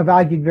 I've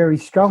argued very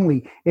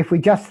strongly, if we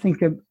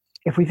think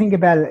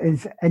about it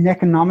as an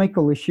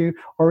economical issue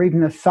or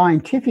even a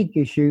scientific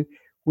issue,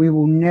 we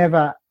will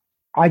never,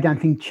 I don't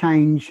think,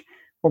 change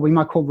what we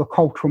might call the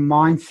cultural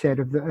mindset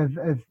of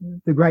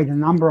the greater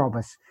number of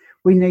us.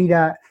 We need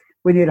a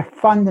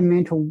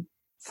fundamental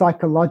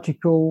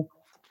psychological,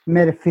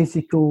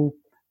 metaphysical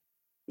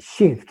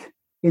shift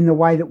in the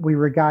way that we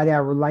regard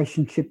our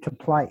relationship to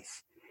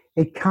place.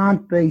 It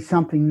can't be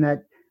something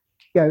that,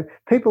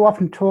 people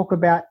often talk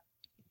about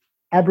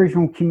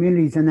Aboriginal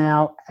communities and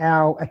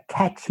our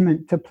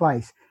attachment to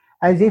place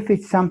as if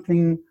it's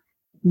something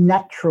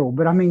natural,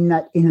 but I mean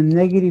that in a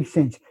negative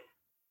sense.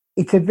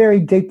 It's a very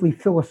deeply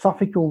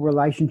philosophical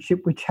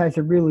relationship which has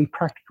a really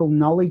practical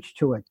knowledge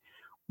to it.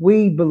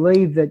 We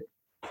believe that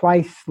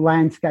place,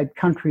 landscape,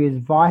 country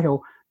is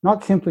vital,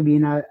 not simply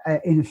in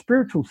a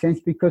spiritual sense,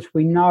 because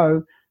we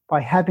know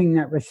by having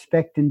that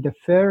respect and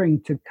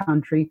deferring to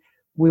country,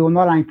 we will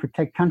not only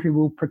protect country,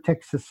 we'll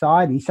protect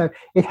society. So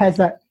it has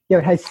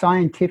it has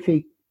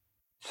scientific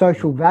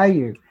social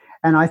value.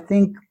 And I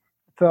think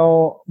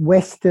for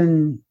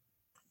Western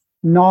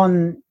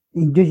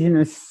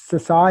non-Indigenous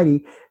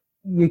society,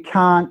 you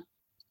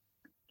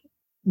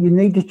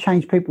need to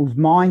change people's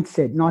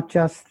mindset, not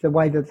just the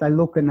way that they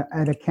look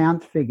at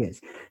account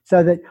figures.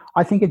 So that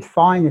I think it's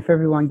fine if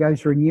everyone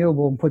goes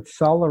renewable and puts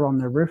solar on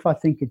the roof. I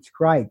think it's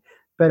great.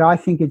 But I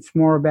think it's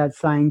more about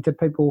saying to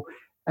people,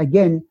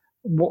 again,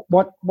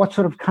 what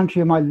sort of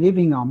country am I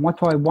living on? What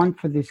do I want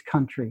for this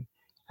country?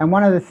 And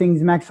one of the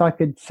things, Max, I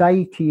could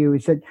say to you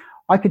is that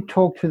I could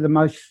talk to the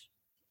most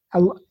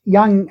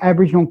young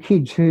Aboriginal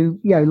kids who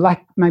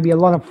lack maybe a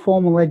lot of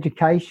formal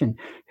education,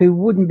 who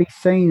wouldn't be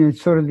seen as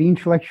sort of the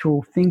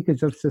intellectual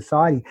thinkers of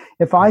society.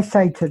 If I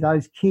say to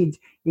those kids,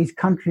 is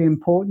country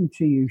important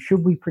to you?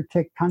 Should we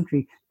protect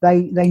country?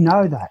 They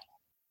know that.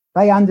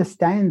 They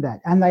understand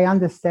that, and they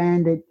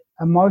understand it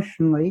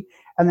emotionally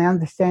and they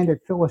understand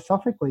it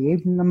philosophically,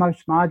 even the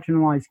most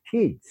marginalised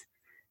kids.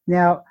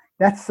 Now,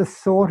 that's the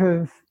sort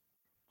of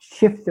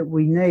shift that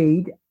we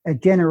need, a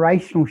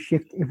generational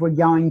shift, if we're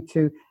going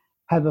to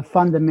have a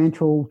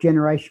fundamental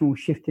generational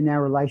shift in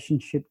our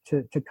relationship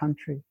to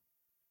country.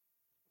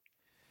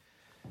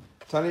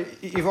 Tony,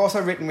 you've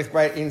also written with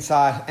great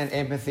insight and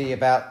empathy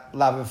about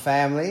love of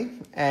family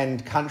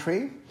and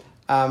country,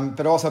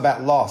 but also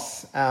about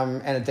loss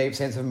and a deep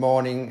sense of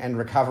mourning and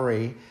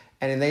recovery.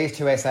 And in these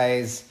two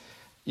essays,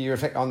 you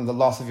reflect on the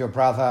loss of your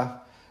brother,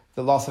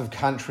 the loss of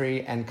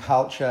country and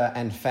culture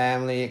and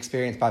family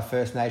experienced by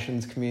First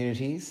Nations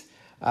communities,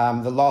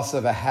 the loss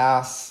of a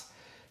house,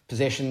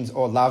 possessions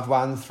or loved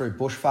ones through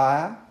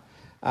bushfire,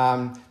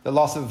 the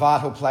loss of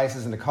vital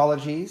places and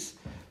ecologies,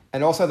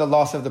 and also the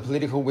loss of the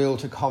political will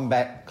to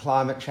combat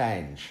climate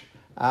change.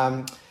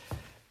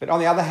 But on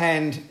the other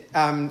hand,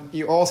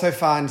 you also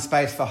find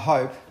space for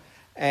hope,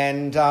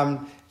 and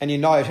you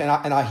note,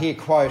 and I here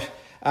quote,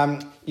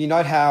 you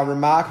note how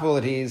remarkable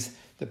it is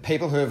that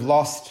people who have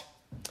lost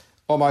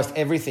almost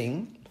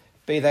everything,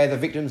 be they the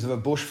victims of a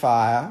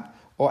bushfire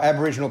or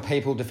Aboriginal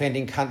people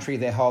defending country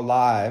their whole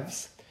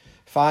lives,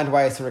 find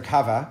ways to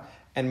recover,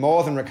 and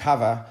more than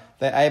recover,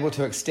 they're able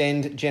to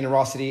extend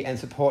generosity and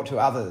support to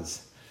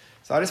others.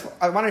 So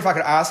I wonder if I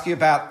could ask you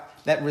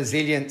about that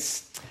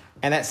resilience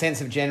and that sense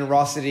of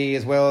generosity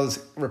as well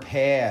as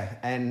repair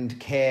and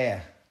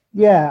care.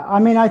 Yeah, I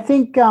mean, I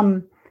think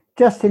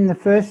just in the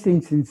first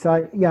instance,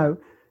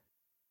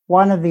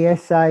 one of the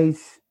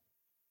essays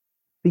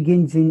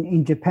begins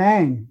in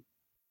Japan,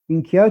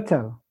 in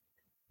Kyoto,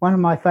 one of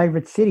my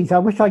favourite cities. I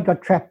wish I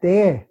got trapped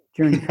there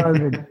during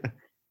COVID.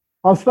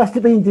 I was supposed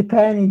to be in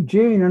Japan in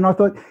June, and I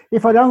thought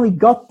if I'd only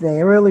got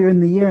there earlier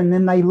in the year and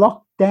then they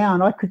locked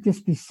down, I could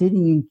just be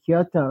sitting in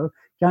Kyoto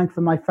going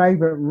for my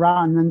favourite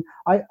run, and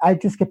I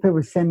just get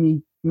people to send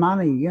me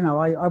money.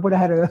 I would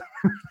have had a...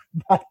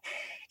 But,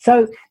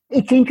 so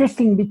it's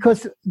interesting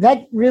because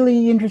that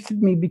really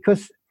interested me,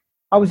 because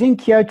I was in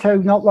Kyoto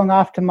not long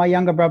after my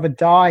younger brother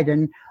died,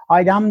 and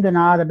I'd ummed and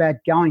ahed about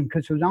going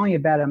because it was only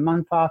about a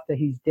month after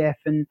his death,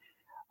 and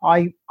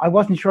I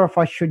wasn't sure if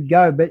I should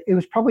go, but it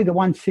was probably the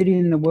one city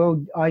in the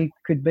world I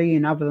could be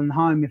in other than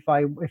home if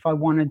I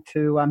wanted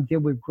to deal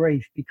with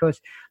grief, because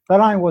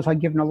not only was I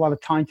given a lot of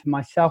time to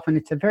myself, and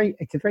it's a very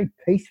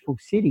peaceful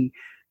city.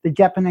 The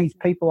Japanese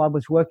people I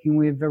was working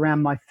with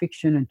around my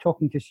fiction and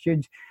talking to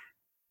students,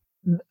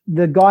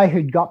 the guy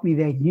who'd got me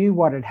there knew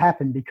what had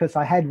happened, because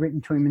I had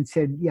written to him and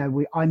said,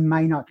 I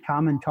may not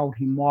come, and told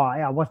him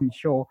why. I wasn't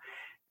sure.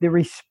 The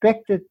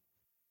respect that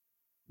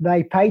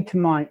they paid to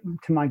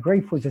my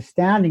grief was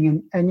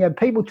astounding. And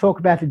people talk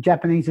about the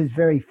Japanese as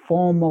very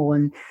formal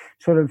and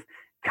sort of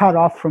cut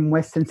off from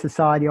Western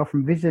society or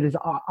from visitors.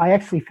 I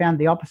actually found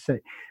the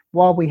opposite.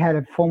 While we had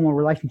a formal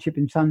relationship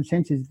in some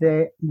senses,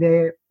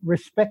 their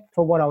respect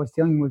for what I was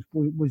dealing with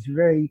was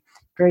very,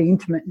 very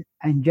intimate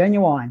and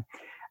genuine.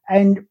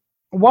 And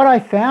what I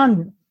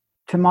found,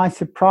 to my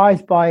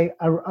surprise, by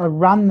a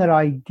run that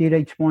I did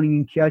each morning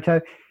in Kyoto,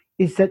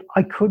 is that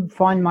I could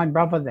find my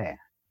brother there.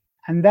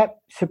 And that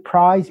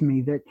surprised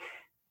me, that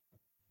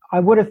I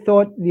would have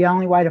thought the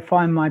only way to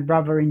find my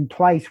brother in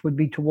place would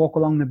be to walk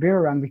along the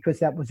Birrarung, because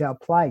that was our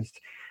place.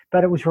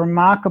 But it was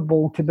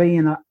remarkable to be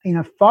in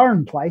a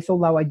foreign place.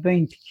 Although I'd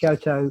been to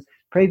Kyoto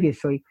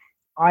previously,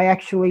 I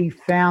actually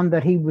found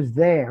that he was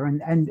there,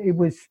 and it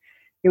was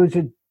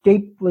a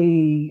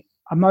deeply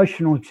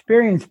emotional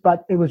experience,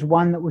 but it was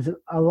one that was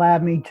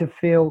allowed me to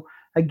feel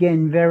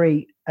again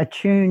very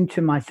attuned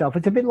to myself.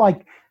 It's a bit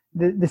like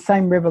the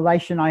same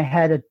revelation I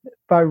had at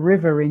Bow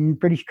River in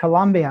British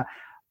Columbia,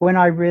 when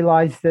I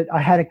realized that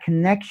I had a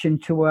connection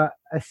to a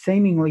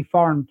seemingly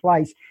foreign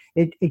place.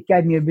 It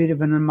gave me a bit of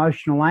an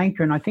emotional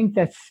anchor, and I think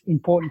that's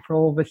important for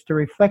all of us to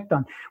reflect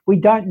on. We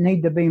don't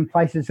need to be in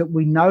places that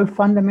we know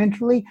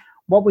fundamentally.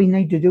 What we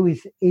need to do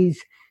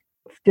is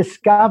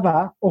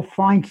discover or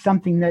find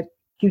something that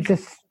gives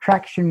us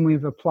traction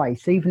with a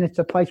place, even if it's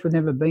a place we've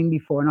never been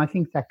before, and I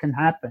think that can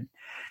happen.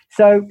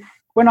 So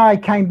when I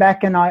came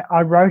back and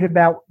I wrote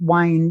about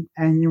Wayne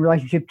and in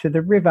relationship to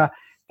the river,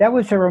 that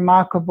was a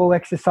remarkable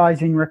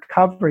exercise in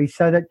recovery.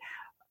 So that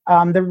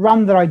the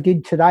run that I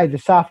did today,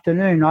 this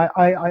afternoon,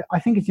 I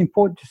think it's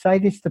important to say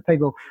this to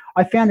people.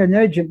 I found an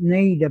urgent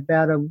need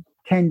about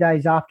 10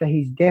 days after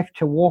his death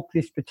to walk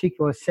this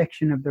particular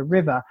section of the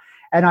river.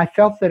 And I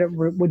felt that it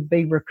would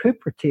be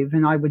recuperative,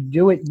 and I would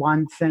do it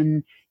once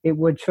and it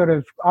would sort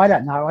of,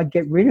 I'd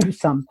get rid of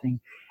something.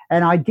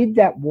 And I did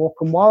that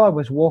walk, and while I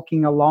was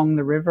walking along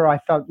the river, I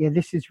felt,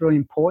 this is really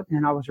important.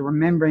 And I was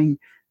remembering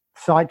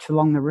sites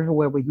along the river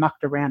where we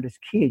mucked around as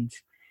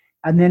kids.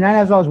 And then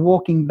as I was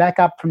walking back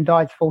up from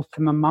Dyer's Falls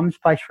to my mum's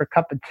place for a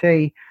cup of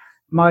tea,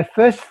 my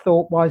first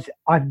thought was,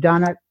 I've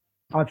done it.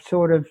 I've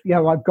sort of,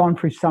 I've gone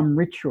through some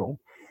ritual.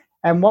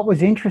 And what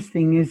was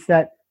interesting is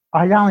that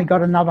I'd only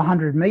got another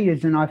 100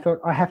 meters, and I thought,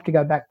 I have to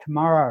go back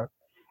tomorrow.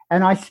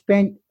 And I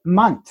spent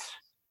months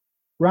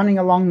running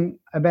along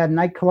about an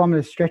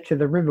 8-kilometre stretch of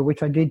the river,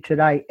 which I did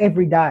today,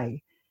 every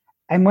day.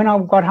 And when I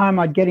got home,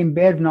 I'd get in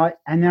bed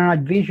and then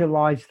I'd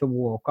visualise the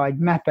walk.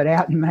 I'd map it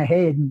out in my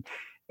head.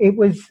 it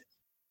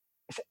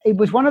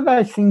was one of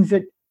those things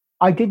that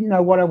I didn't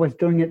know what I was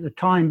doing at the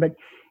time, but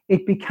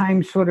it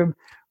became sort of,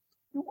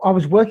 I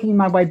was working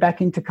my way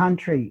back into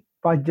country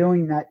by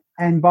doing that.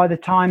 And by the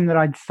time that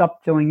I'd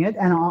stopped doing it,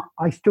 and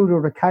I still do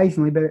it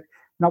occasionally, but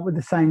not with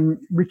the same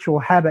ritual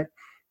habit,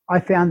 I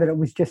found that it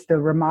was just a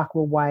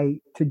remarkable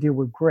way to deal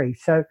with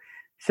grief. So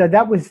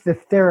that was the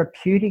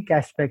therapeutic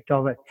aspect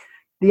of it.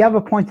 The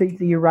other point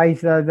that you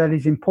raised, though, that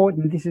is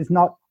important, this is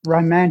not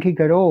romantic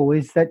at all,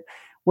 is that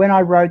when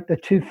I wrote the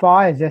Two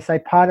Fires essay,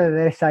 part of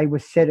the essay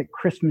was set at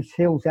Christmas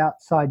Hills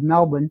outside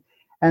Melbourne,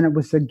 and it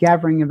was a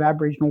gathering of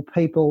Aboriginal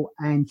people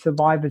and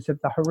survivors of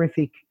the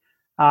horrific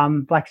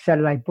Black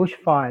Saturday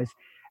bushfires.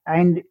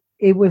 And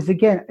it was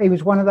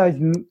one of those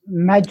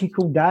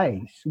magical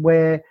days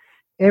where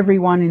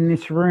everyone in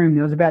this room,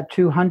 there was about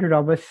 200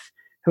 of us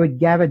who had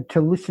gathered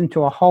to listen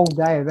to a whole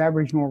day of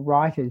Aboriginal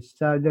writers.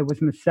 So there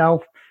was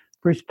myself,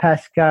 Bruce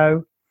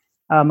Pascoe,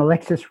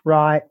 Alexis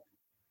Wright,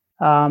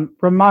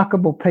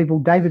 remarkable people,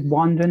 David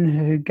Wandon,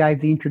 who gave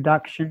the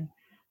introduction.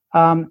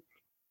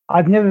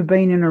 I've never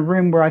been in a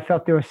room where I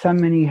felt there were so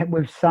many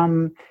with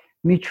some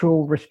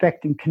mutual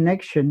respect and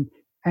connection.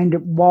 And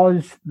it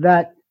was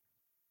that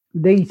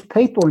these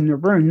people in the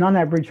room,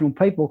 non-Aboriginal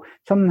people,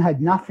 some of them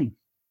had nothing.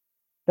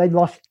 They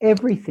lost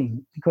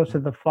everything because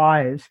of the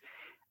fires.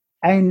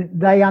 And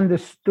they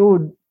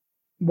understood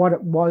what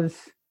it was.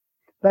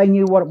 They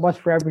knew what it was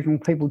for Aboriginal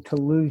people to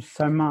lose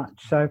so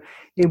much. So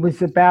it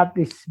was about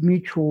this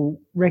mutual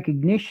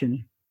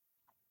recognition.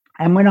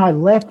 And when I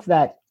left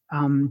that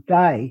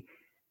day,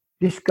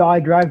 this guy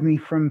drove me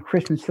from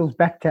Christmas Hills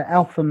back to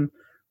Eltham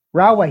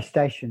railway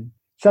station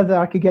so that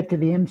I could get to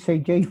the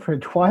MCG for a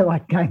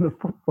twilight game of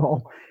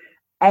football.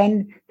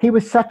 And he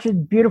was such a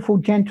beautiful,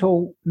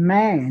 gentle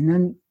man.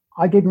 And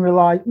I didn't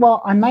realise,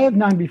 well, I may have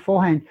known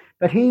beforehand,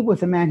 but he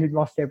was a man who'd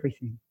lost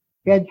everything.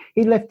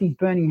 He left his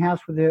burning house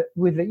with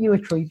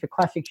literally the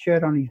classic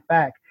shirt on his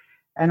back.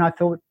 And I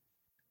thought,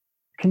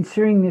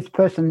 considering this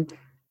person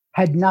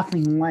had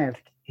nothing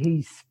left,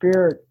 his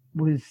spirit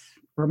was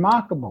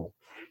remarkable.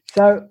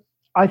 So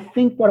I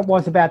think what it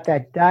was about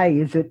that day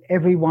is that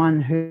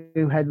everyone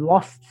who had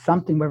lost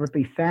something, whether it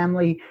be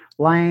family,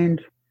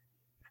 land,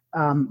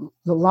 the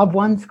loved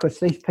ones, because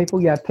these people,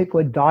 people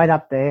had died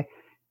up there,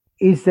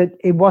 is that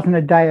it wasn't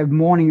a day of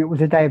mourning, it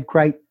was a day of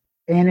great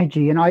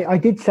energy. And I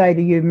did say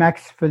to you,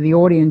 Max, for the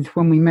audience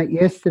when we met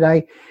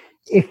yesterday,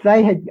 if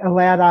they had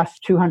allowed us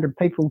 200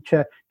 people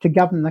to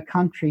govern the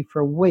country for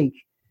a week,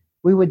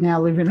 we would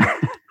now live in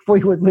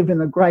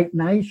a great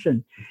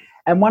nation.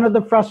 And one of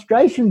the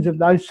frustrations of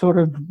those sort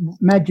of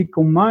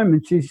magical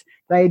moments is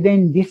they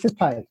then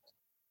dissipate.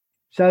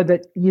 So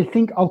that you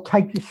think, I'll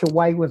take this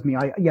away with me.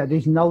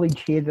 There's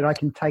knowledge here that I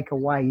can take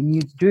away, and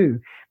you do.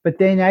 But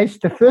then as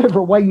the further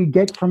away you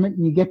get from it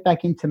and you get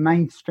back into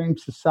mainstream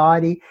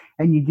society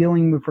and you're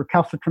dealing with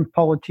recalcitrant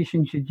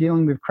politicians, you're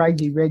dealing with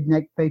crazy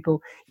redneck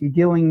people, you're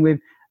dealing with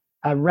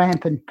a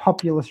rampant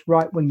populist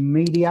right-wing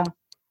media,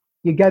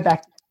 you go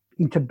back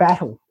into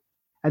battle,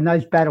 and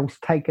those battles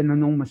take an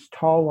enormous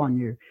toll on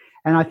you.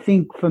 And I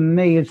think for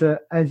me, as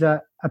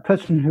a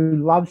person who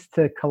loves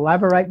to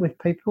collaborate with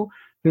people,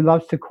 who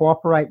loves to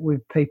cooperate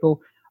with people,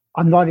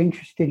 I'm not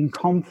interested in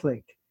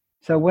conflict.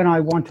 So when I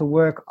want to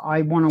work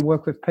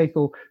with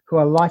people who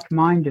are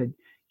like-minded.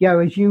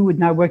 As you would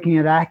know, working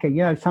at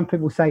ACCA, some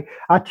people say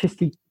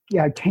artistic,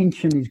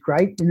 tension is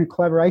great in a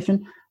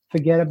collaboration.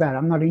 Forget about it.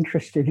 I'm not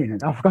interested in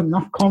it. I've got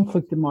enough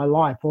conflict in my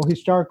life, or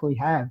historically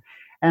have.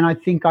 And I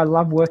think I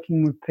love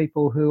working with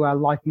people who are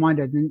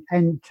like-minded.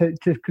 And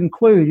to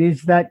conclude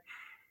is that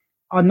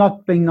I'm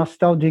not being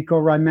nostalgic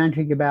or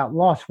romantic about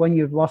loss. When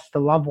you've lost a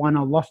loved one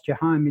or lost your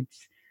home,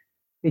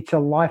 it's a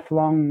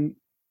lifelong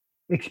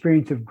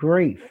experience of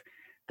grief.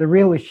 The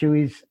real issue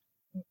is,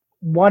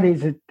 what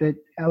is it that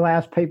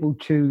allows people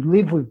to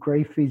live with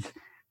grief is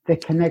their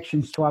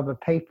connections to other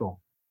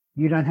people.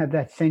 You don't have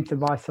that sense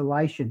of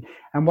isolation.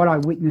 And what I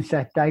witnessed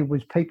that day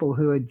was people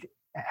who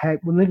were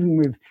living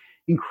with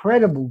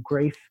incredible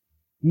grief,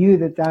 knew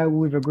that they were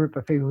with a group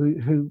of people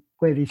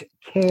where this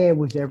care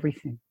was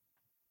everything.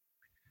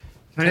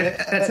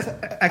 That's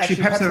actually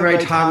perhaps a very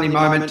timely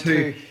moment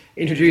to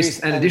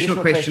introduce an additional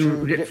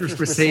question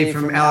received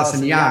from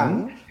Alison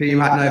Young, who you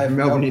might know from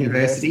Melbourne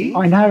University.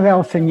 I know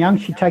Alison Young.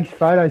 She takes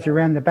photos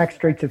around the back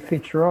streets of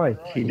Fitzroy.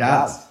 He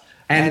does.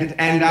 And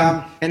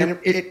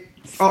it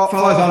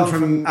follows on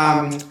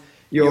from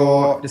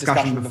your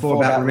discussion before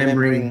about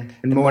remembering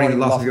and mourning the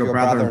loss of your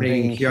brother and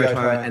being in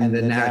Kyoto and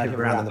the narrative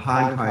around the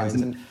pine cones.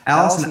 And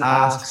Alison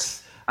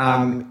asks,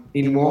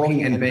 in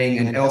Walking and Being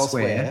and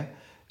Elsewhere,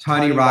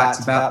 Tony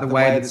writes about the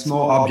way that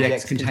small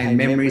objects contain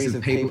memories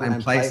of people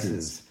and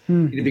places.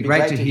 It'd be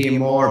great to hear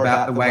more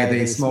about the way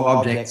these small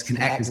objects can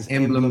act as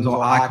emblems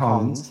or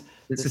icons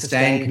that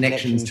sustain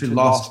connections to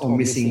lost or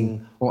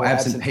missing or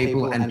absent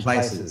people and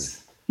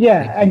places.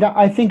 Yeah, and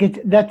I think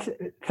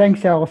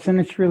thanks, Alison,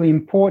 it's really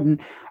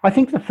important. I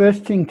think the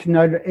first thing to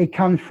note, it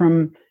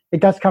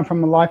does come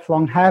from a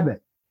lifelong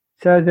habit.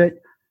 So that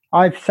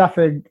I've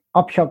suffered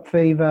op shop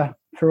fever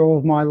for all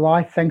of my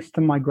life, thanks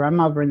to my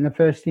grandmother in the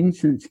first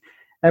instance.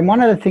 And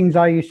one of the things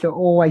I used to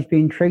always be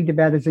intrigued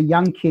about as a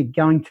young kid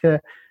going to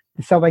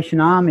the Salvation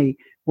Army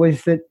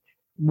was that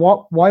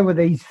why were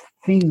these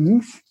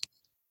things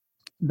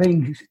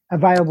being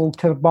available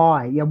to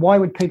buy? Yeah, why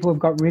would people have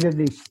got rid of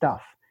this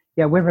stuff?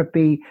 Yeah, whether it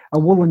be a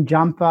woolen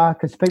jumper,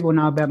 because people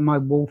know about my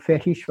wool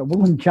fetish, a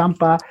woolen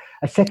jumper,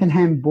 a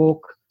secondhand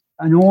book,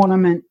 an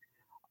ornament.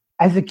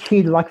 As a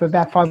kid, like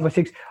about 5 or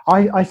 6,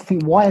 I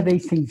think, why are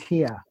these things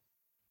here?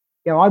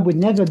 You know, I would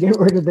never get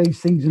rid of these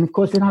things. And of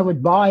course, then I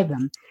would buy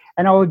them.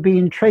 And I would be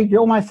intrigued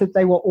almost that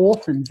they were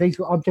orphans. These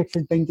objects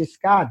had been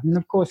discarded. And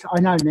of course, I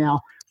know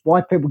now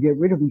why people get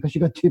rid of them, because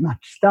you've got too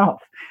much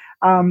stuff.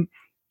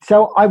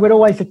 So I would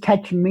always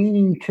attach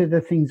meaning to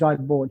the things I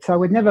bought. So I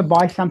would never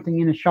buy something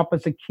in a shop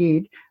as a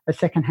kid, a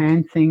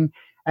secondhand thing,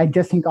 and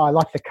just think, oh, I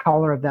like the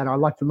color of that. I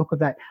like the look of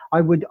that. I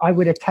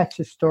would attach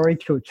a story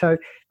to it. So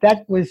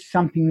that was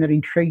something that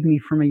intrigued me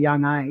from a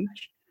young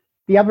age.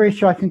 The other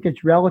issue I think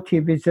is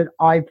relative is that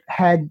I've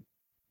had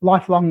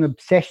lifelong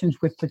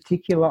obsessions with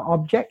particular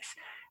objects,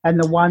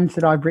 and the ones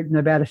that I've written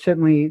about are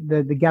certainly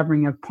the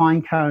gathering of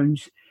pine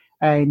cones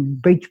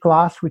and beach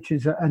glass, which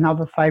is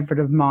another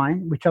favourite of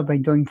mine, which I've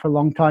been doing for a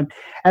long time.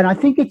 And I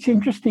think it's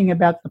interesting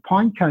about the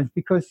pine cones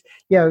because,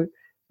 you know,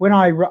 when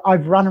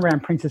I've run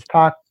around Princes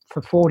Park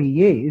for 40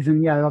 years,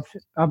 and, you know,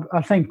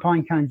 I've seen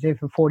pine cones there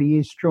for 40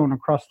 years strewn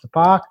across the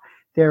park.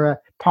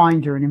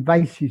 Pines are an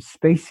invasive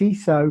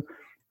species, so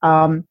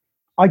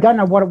I don't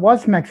know what it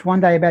was, Max. One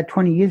day about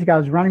 20 years ago, I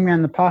was running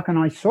around the park and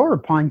I saw a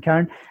pine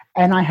cone,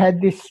 and I had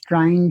this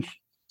strange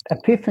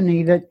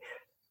epiphany that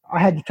I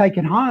had to take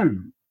it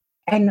home.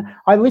 And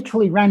I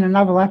literally ran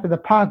another lap of the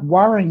park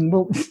worrying,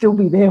 will it still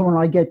be there when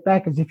I get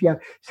back, as if, you know,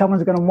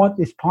 someone's going to want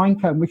this pine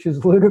cone, which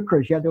is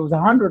ludicrous. You know, there was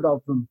 100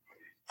 of them.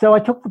 So I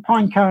took the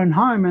pine cone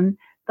home, and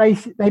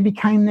they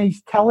became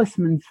these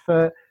talismans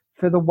for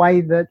the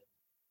way that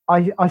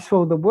I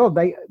saw the world.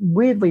 I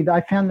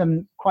found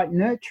them quite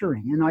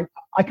nurturing, and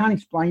I can't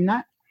explain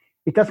that.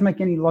 It doesn't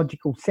make any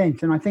logical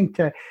sense. And I think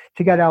to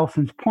go to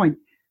Alison's point,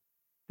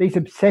 these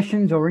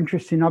obsessions or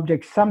interest in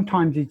objects,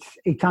 sometimes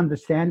it's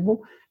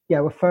understandable. Yeah,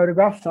 with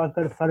photographs. So I've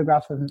got a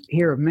photograph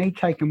here of me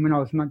taken when I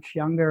was much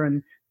younger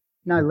and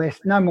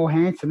no more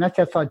handsome. That's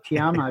outside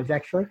Tiamo's,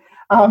 actually.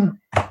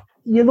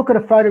 You look at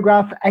a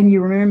photograph and you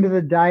remember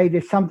the day.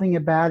 There's something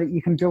about it.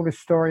 You can build a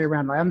story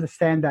around it. I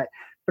understand that.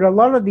 But a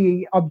lot of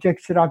the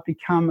objects that I've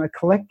become a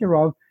collector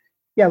of,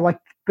 yeah, like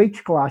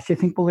beach glass, you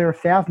think, well, there are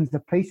thousands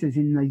of pieces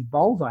in these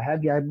bowls I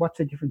have. Yeah, what's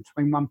the difference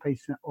between one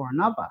piece or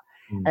another?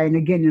 And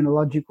again, in a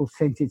logical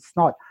sense, it's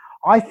not.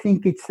 I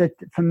think it's that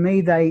for me,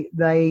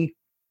 they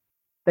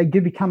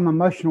do become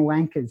emotional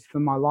anchors for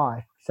my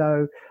life.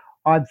 So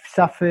I've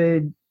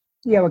suffered,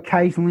 you know,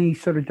 occasionally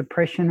sort of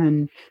depression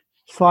and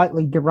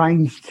slightly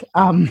deranged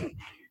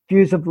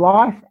views of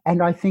life.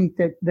 And I think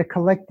that the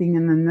collecting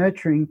and the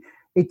nurturing,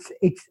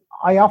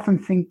 I often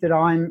think that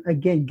I'm,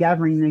 again,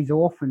 gathering these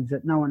orphans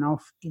that no one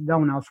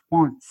else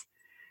wants.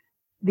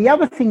 The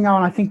other thing, though,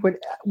 and I think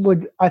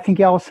I think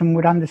Alison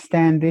would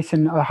understand this,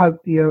 and I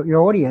hope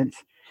your audience,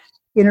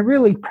 in a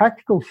really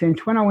practical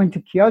sense, when I went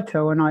to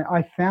Kyoto and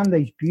I found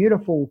these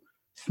beautiful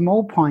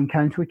small pine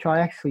cones, which I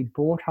actually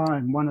brought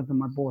home, one of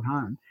them I brought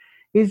home,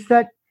 is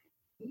that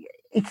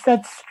it's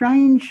that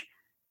strange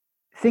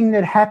thing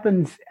that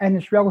happens, and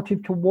it's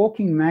relative to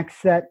walking,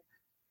 Max, that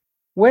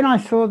when I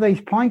saw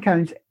these pine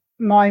cones,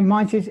 my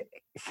mind says,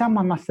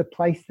 someone must have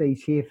placed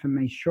these here for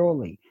me,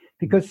 surely.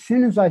 Because as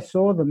soon as I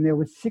saw them, there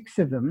were 6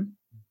 of them,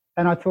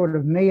 and I thought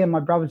of me and my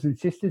brothers and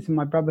sisters and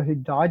my brother who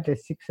died.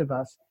 There's 6 of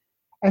us.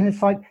 And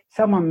it's like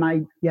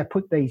someone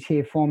put these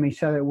here for me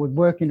so that it would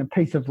work in a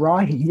piece of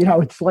writing. You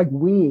know, it's like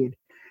weird.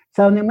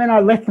 So then when I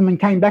left them and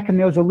came back and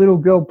there was a little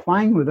girl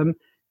playing with them,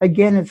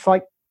 again, it's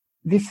like,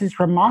 this is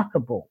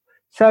remarkable.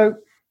 So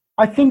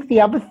I think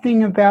the other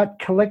thing about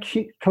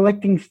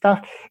collecting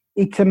stuff,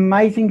 it's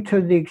amazing to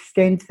the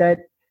extent that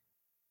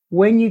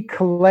when you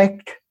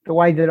collect the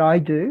way that I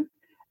do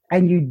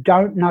and you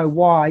don't know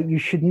why, you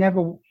should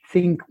never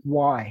think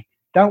why.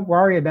 Don't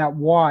worry about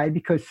why,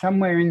 because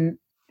somewhere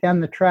down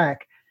the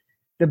track,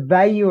 the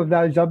value of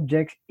those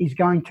objects is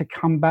going to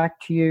come back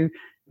to you,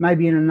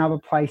 maybe in another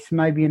place,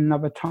 maybe in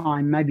another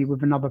time, maybe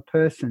with another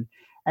person.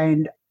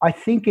 And I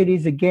think it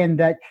is, again,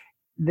 that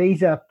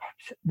these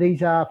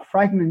are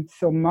fragments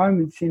or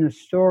moments in a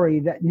story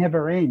that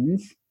never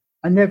ends,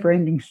 a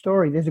never-ending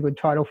story. There's a good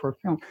title for a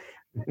film.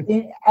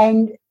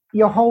 And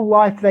your whole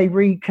life, they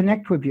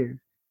reconnect with you.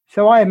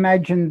 So I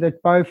imagine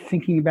that both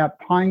thinking about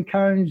pine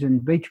cones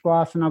and beach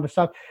glass and other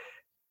stuff,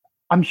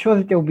 I'm sure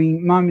that there'll be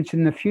moments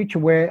in the future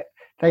where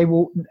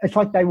it's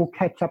like they will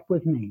catch up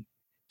with me.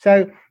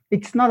 So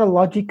it's not a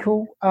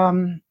logical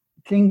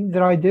thing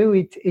that I do.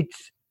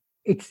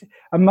 It's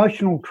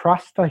emotional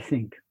trust, I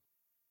think.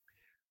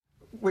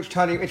 Which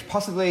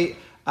possibly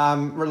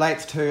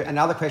relates to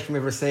another question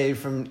we've received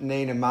from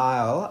Nina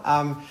Mile.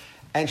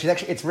 And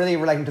it's really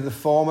relating to the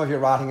form of your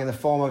writing and the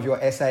form of your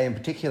essay in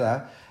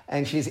particular.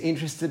 And she's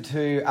interested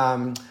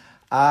to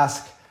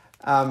ask,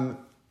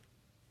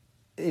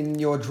 in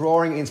your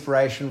drawing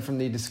inspiration from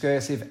the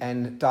discursive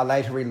and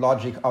dilatory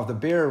logic of the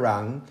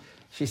Birrarung,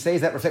 She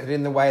sees that reflected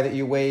in the way that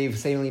you weave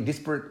seemingly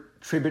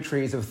disparate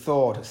tributaries of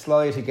thought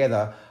slowly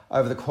together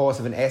over the course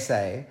of an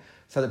essay,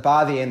 so that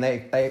by the end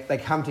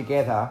they come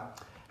together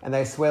and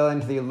they swell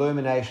into the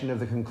illumination of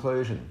the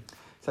conclusion.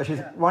 So she's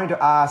wanting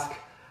to ask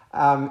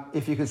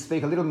if you could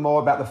speak a little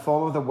more about the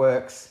form of the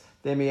works,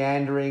 their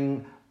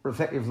meandering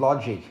reflective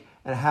logic,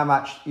 and how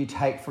much you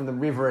take from the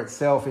river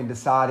itself in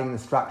deciding the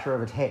structure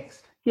of a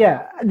text.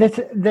 Yeah,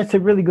 that's a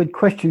really good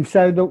question.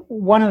 So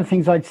one of the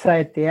things I'd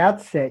say at the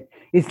outset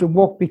is the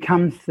walk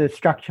becomes the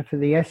structure for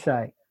the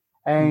essay.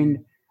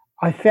 And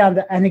I found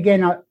that, and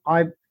again,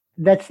 I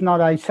that's not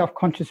a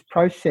self-conscious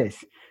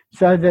process.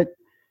 So that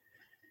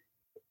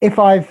if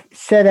I've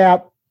set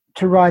out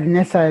to write an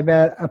essay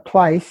about a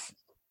place,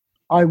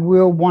 I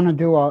will want to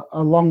do a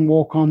long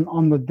walk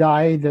on the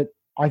day that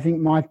I think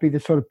might be the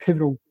sort of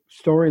pivotal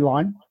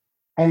storyline.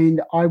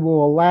 And I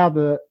will allow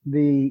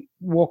the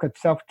walk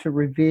itself to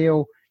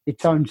reveal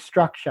its own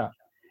structure.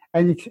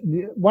 And it's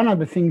one of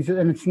the things,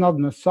 and it's not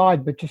an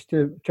aside, but just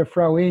to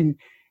throw in,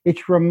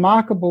 it's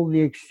remarkable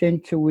the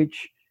extent to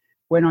which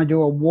when I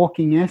do a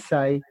walking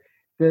essay,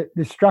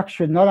 the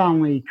structure not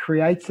only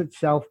creates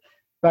itself,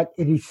 but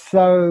it is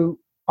so,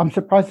 I'm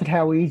surprised at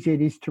how easy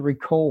it is to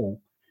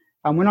recall.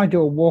 And when I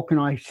do a walk and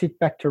I sit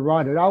back to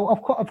write it,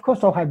 of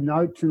course I'll have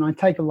notes and I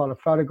take a lot of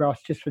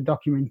photographs just for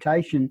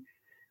documentation.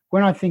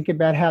 When I think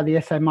about how the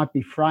essay might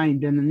be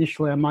framed, and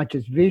initially I might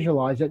just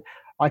visualize it,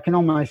 I can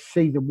almost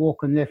see the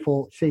walk and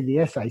therefore see the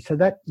essay. So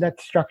that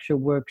structure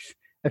works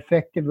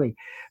effectively.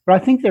 But I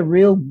think the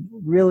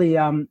really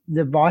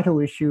the vital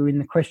issue in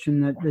the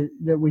question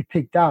that we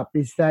picked up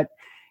is that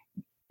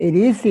it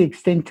is the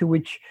extent to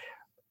which,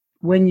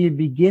 when you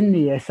begin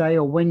the essay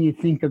or when you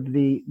think of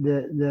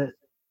the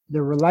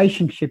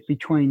relationship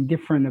between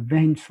different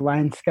events,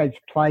 landscapes,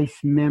 place,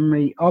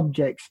 memory,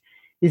 objects,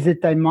 is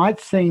that they might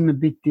seem a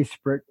bit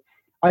disparate.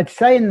 I'd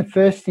say in the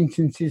first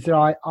instance is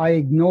that I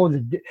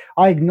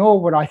ignore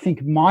what I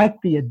think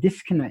might be a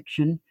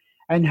disconnection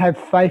and have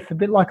faith, a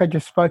bit like I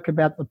just spoke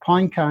about the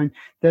pine cone,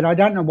 that I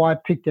don't know why I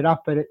picked it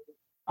up, but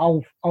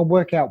I'll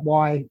work out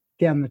why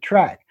down the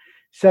track.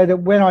 So that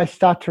when I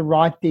start to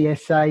write the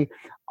essay,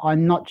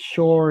 I'm not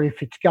sure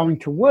if it's going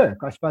to work,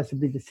 I suppose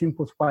would be the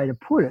simplest way to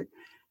put it.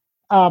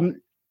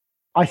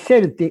 I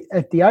said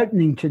at the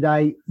opening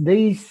today,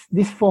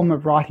 this form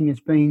of writing has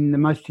been the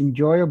most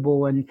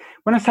enjoyable, and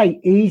when I say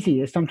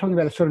easiest, I'm talking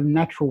about a sort of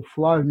natural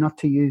flow, not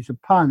to use a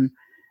pun.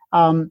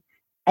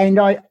 And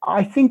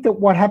I think that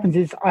what happens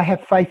is I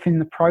have faith in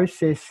the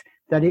process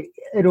that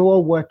it'll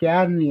all work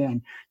out in the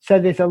end. So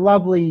there's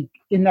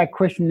in that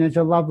question, there's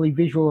a lovely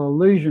visual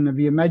illusion of,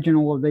 you imagine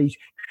all of these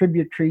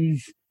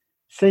tributaries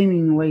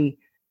seemingly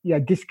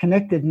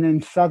disconnected, and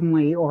then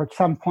suddenly, or at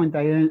some point,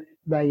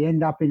 they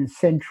end up in a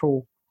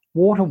central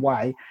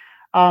waterway.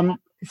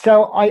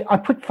 So I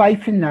put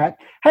faith in that.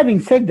 Having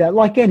said that,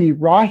 like any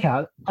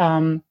writer,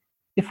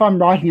 if I'm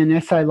writing an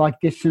essay like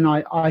this and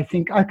I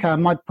think, okay, I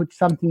might put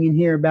something in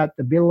here about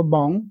the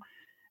billabong,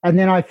 and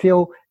then I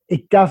feel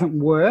it doesn't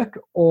work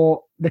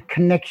or the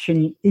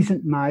connection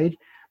isn't made,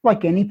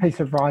 like any piece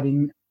of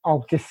writing,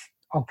 I'll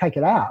take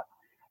it out.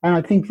 And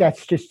I think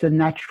that's just a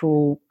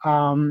natural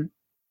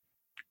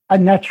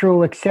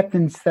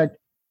acceptance that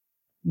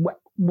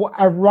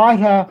a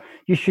writer,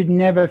 you should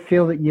never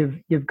feel that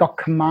you've got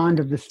command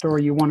of the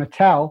story you want to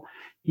tell.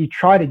 You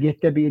try to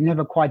get there, but you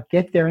never quite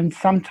get there. And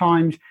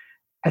sometimes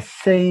a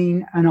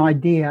scene, an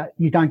idea,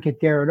 you don't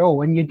get there at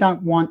all. And you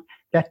don't want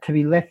that to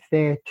be left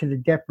there to the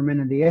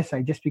detriment of the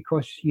essay just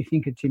because you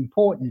think it's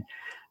important.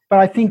 But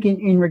I think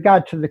in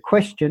regard to the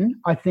question,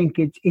 I think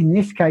it's, in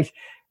this case,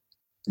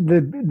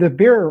 the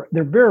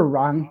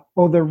Birrarung,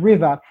 or the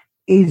river,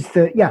 is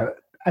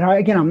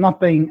I'm not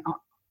being,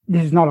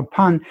 this is not a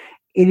pun,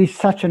 it is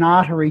such an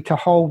artery to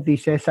hold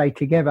this essay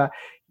together.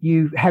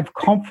 You have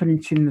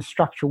confidence in the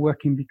structure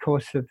working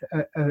because of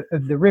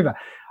the river.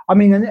 I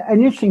mean,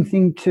 an interesting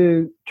thing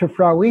to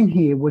throw in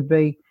here would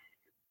be,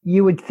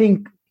 you would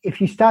think if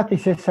you start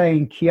this essay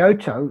in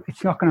Kyoto,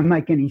 it's not going to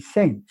make any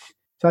sense.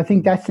 So I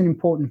think that's an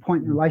important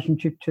point in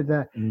relationship to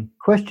the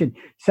question.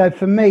 So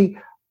for me,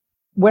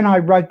 when I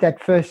wrote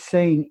that first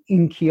scene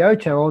in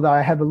Kyoto, although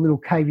I have a little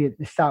caveat at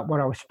the start what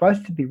I was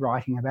supposed to be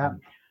writing about,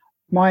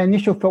 my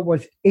initial thought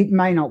was it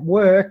may not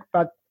work,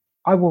 but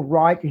I will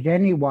write it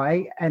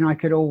anyway, and I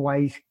could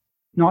always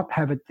not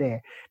have it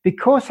there.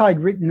 Because I'd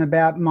written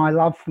about my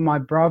love for my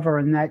brother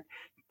and that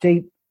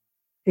deep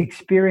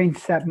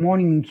experience that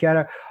morning in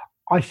Kyoto,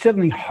 I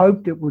certainly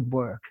hoped it would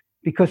work,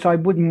 because I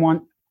didn't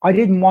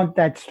want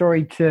that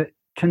story to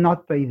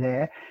not be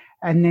there.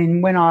 And then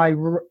when I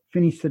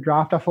finished the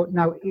draft, I thought,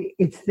 no,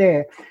 it's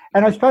there.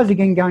 And I suppose,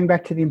 again, going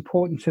back to the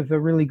importance of a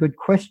really good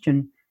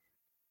question,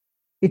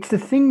 it's the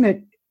thing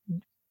that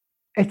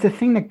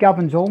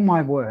governs all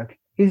my work,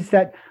 is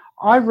that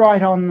I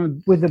write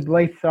with the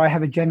belief that I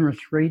have a generous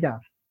reader.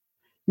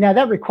 Now,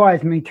 that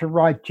requires me to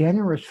write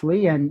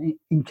generously and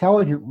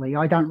intelligently.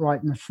 I don't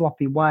write in a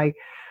sloppy way.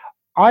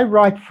 I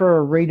write for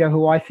a reader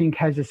who I think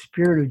has a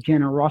spirit of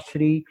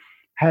generosity,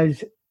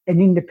 has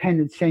an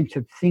independent sense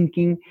of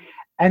thinking.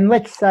 And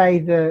let's say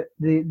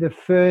the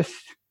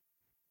first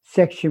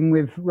section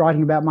with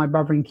writing about my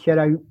brother in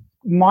Kyoto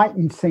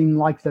mightn't seem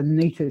like the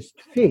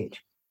neatest fit.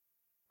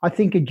 I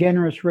think a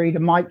generous reader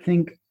might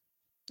think,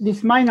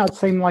 this may not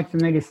seem like the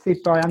neatest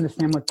fit, but I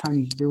understand what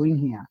Tony's doing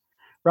here.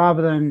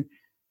 Rather than,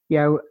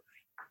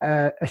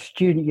 a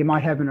student you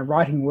might have in a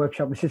writing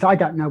workshop who says, I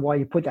don't know why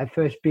you put that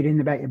first bit in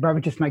about your brother.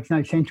 It just makes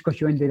no sense because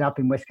you ended up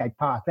in Westgate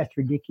Park. That's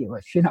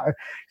ridiculous,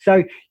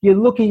 So you're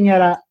looking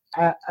at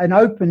an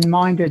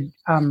open-minded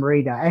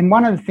reader. And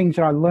one of the things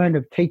that I learned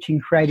of teaching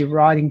creative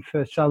writing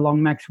for so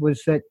long, Max,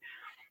 was that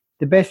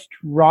the best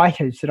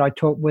writers that I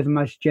taught were the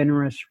most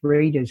generous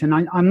readers. And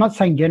I'm not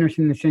saying generous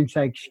in the sense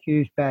they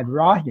excuse bad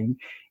writing,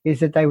 is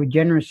that they were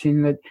generous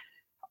in that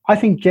I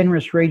think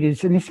generous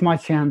readers, and this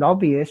might sound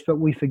obvious, but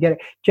we forget it,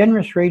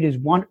 generous readers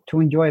want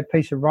to enjoy a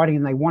piece of writing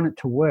and they want it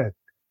to work.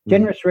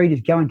 Generous readers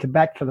go into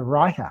bat for the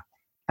writer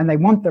and they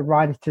want the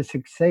writer to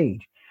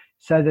succeed.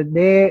 So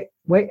that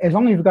as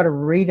long as you've got a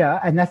reader,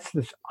 and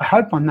I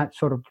hope I'm that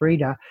sort of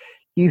reader,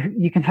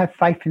 you can have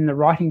faith in the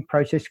writing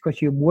process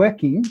because you're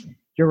working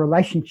your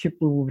relationship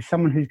with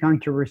someone who's going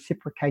to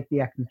reciprocate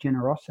the act of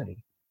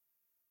generosity.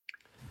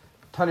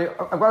 Tony,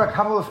 I've got a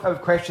couple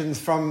of questions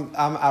from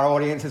our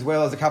audience as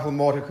well as a couple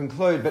more to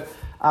conclude. But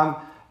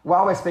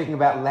while we're speaking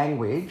about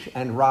language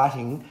and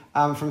writing,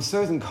 from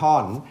Susan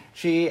Conn,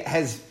 she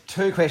has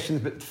two questions.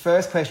 But the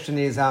first question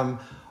is,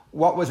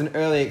 what was an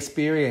early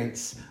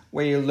experience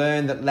where you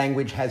learned that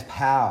language has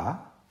power?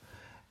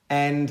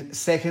 And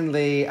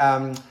secondly,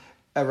 a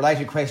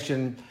related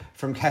question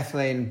from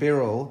Kathleen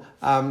Birrell.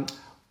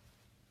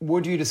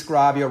 Would you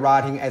describe your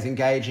writing as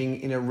engaging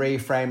in a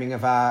reframing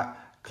of our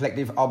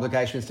collective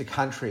obligations to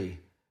country?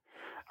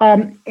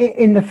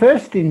 In the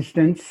first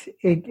instance,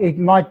 it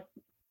might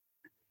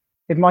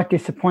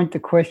disappoint the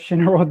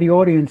questioner or the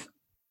audience.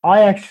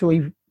 I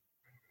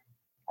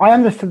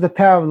understood the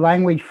power of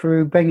language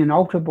through being an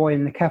altar boy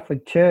in the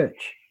Catholic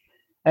Church.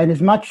 And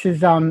as much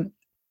as I'm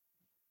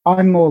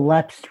more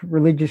lapsed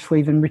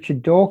religiously than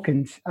Richard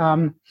Dawkins,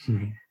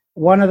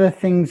 one of the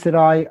things that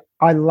I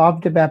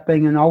loved about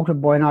being an altar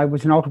boy, and I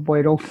was an altar boy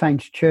at All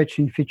Saints Church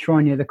in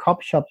Fitzroy near the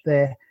cop shop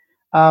there,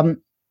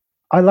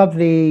 I love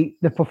the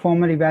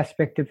performative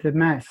aspect of the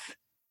Mass.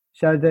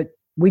 So that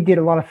we did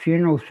a lot of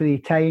funerals for the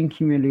Italian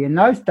community. In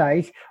those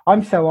days,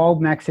 I'm so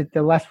old, Max, that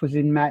the Mass was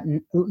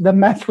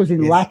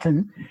in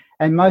Latin,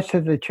 and most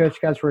of the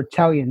churchgoers were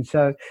Italian.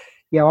 So,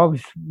 I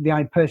was the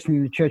only person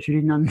in the church who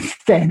didn't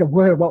understand a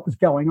word of what was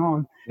going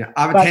on. Yeah,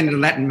 I've attended a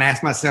Latin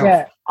Mass myself.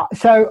 Yeah,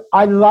 so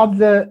I love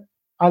the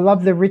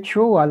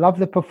ritual, I love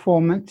the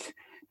performance,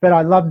 but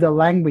I love the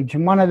language.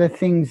 And one of the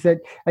things that,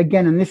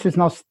 again, and this is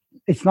not,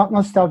 it's not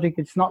nostalgic,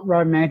 it's not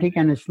romantic,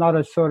 and it's not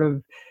a sort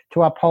of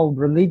to uphold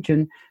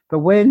religion, but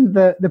when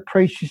the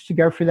priest used to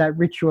go through that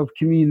ritual of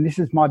communion, this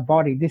is my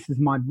body, this is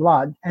my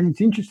blood. And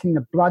it's interesting,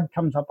 the blood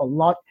comes up a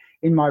lot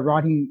in my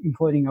writing,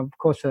 including, of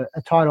course,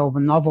 a title of a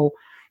novel.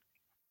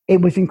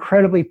 It was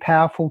incredibly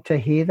powerful to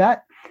hear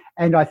that.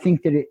 And I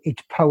think that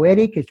it's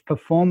poetic, it's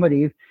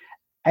performative.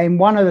 And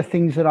one of the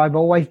things that I've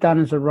always done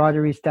as a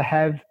writer is to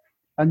have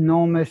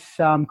enormous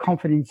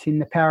confidence in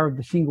the power of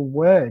the single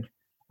word,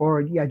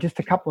 or just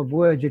a couple of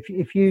words.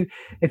 If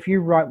you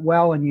write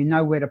well and you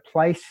know where to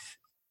place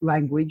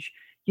language,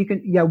 you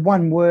can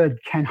one word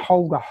can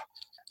hold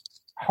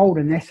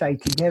an essay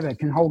together,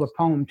 can hold a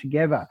poem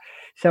together.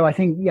 So I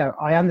think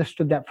I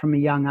understood that from a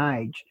young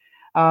age.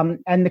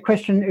 And the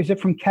question, is it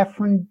from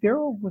Catherine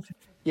Birrell? Was it?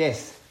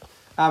 Yes.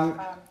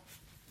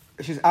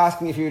 She's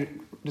asking if you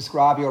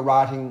describe your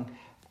writing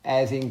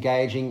as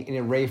engaging in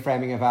a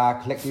reframing of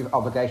our collective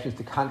obligations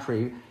to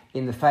country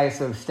in the face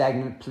of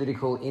stagnant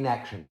political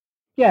inaction.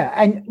 Yeah,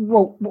 and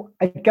well,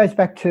 it goes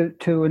back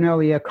to an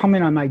earlier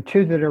comment I made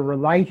too that are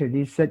related,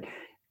 is that,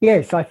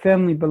 yes, I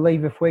firmly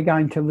believe if we're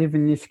going to live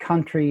in this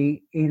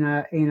country in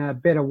a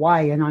better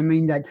way, and I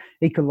mean that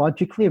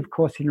ecologically, of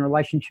course, in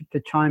relationship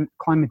to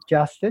climate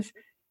justice,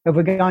 if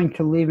we're going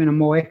to live in a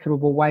more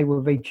equitable way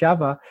with each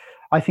other,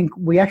 I think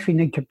we actually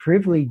need to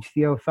privilege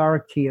the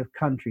authority of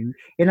country.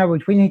 In other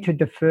words, we need to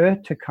defer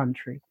to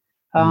country.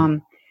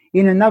 In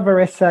another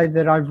essay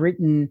that I've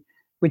written,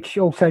 which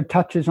also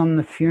touches on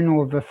the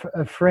funeral of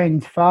a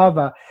friend's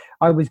father,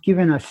 I was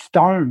given a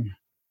stone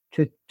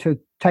to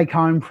take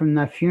home from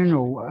the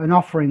funeral, an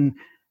offering,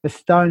 a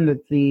stone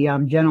that the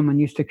gentleman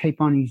used to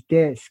keep on his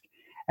desk.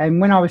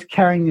 And when I was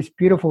carrying this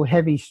beautiful,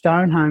 heavy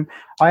stone home,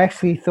 I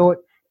actually thought,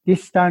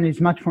 this stone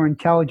is much more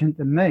intelligent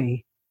than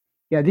me.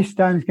 This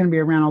stone is going to be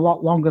around a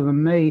lot longer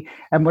than me,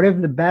 and whatever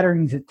the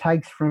batterings it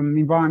takes from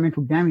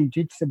environmental damage,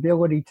 its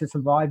ability to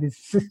survive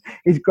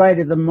is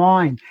greater than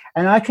mine.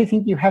 And I actually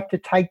think you have to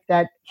take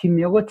that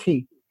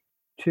humility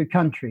to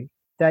country,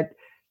 that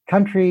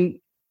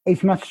country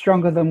is much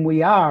stronger than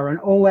we are, and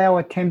all our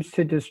attempts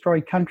to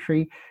destroy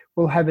country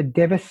will have a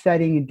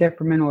devastating and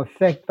detrimental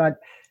effect. But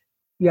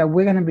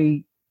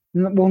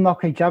we'll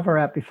knock each other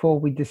out before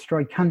we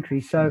destroy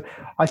country. So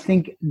I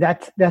think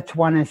that's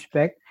one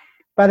aspect.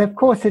 But of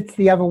course, it's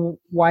the other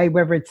way,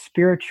 whether it's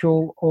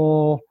spiritual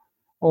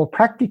or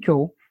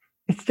practical.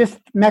 it's just,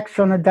 Max,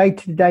 on a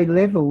day-to-day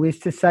level, is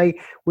to say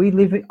we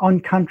live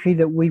on country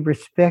that we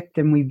respect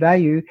and we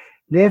value.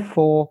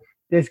 Therefore,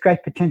 there's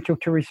great potential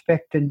to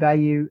respect and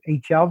value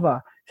each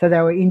other. So that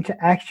our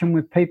interaction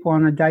with people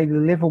on a daily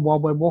level while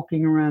we're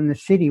walking around the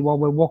city, while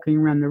we're walking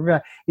around the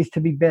river, is to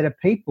be better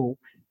people,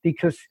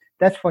 because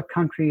that's what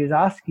country is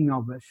asking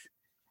of us.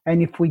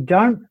 And if we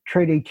don't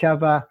treat each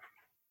other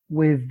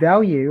with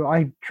value,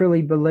 I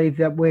truly believe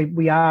that we're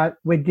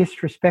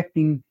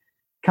disrespecting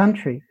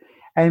country.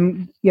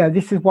 And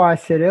this is why I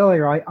said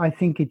earlier, I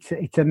think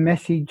it's a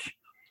message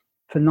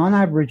for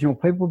non-Aboriginal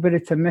people, but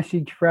it's a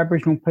message for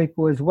Aboriginal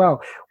people as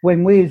well.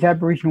 When we as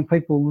Aboriginal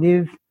people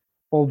live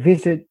or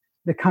visit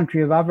the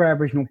country of other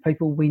Aboriginal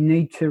people, we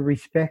need to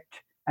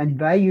respect and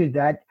value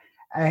that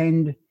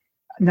and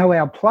know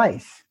our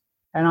place.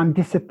 And I'm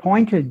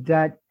disappointed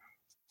that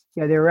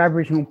there are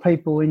Aboriginal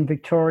people in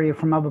Victoria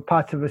from other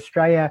parts of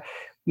Australia,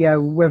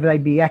 whether they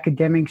be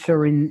academics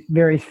or in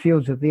various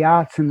fields of the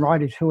arts and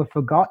writers, who have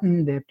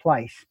forgotten their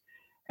place.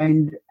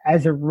 And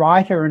as a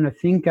writer and a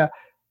thinker,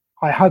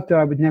 I hope that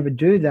I would never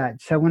do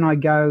that. So when I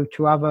go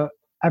to other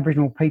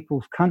Aboriginal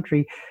people's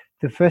country,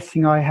 the first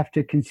thing I have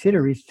to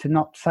consider is to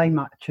not say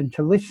much and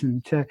to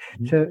listen, to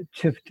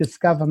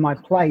discover my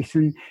place.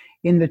 And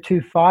in The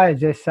Two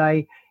Fires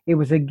essay, it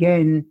was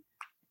again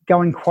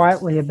going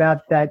quietly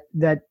about that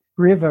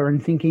river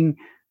and thinking,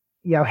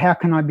 how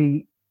can I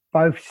be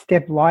both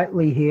step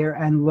lightly here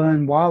and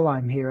learn while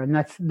I'm here? And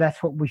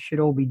that's what we should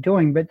all be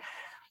doing. But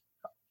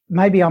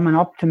maybe I'm an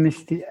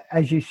optimist,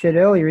 as you said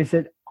earlier, is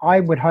that I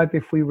would hope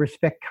if we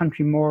respect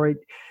country more,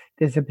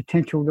 there's a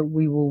potential that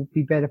we will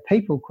be better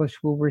people because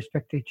we'll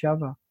respect each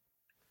other.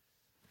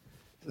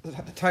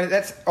 Tony,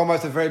 that's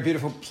almost a very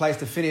beautiful place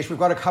to finish. We've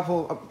got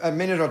a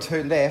minute or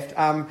two left.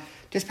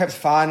 Just perhaps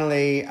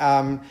finally,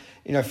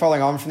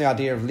 following on from the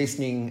idea of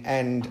listening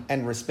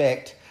and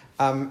respect,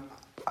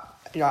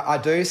 I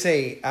do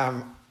see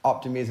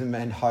optimism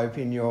and hope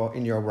in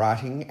your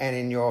writing and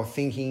in your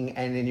thinking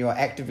and in your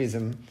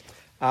activism.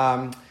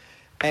 And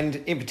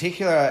in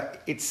particular,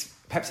 it's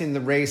perhaps in the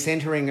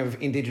recentering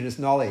of Indigenous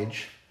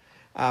knowledge.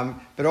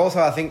 But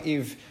also I think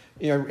you've,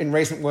 in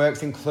recent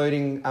works,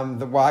 including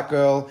The White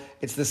Girl,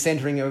 it's the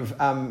centering of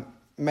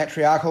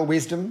matriarchal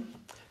wisdom,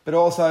 but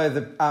also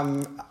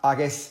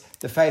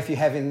the faith you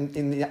have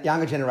in the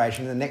younger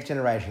generation, the next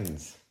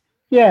generations.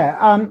 Yeah.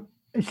 I'll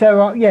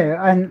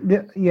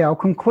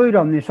conclude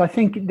on this. I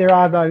think there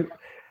are, though,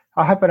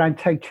 I hope I don't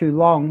take too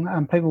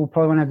long. People will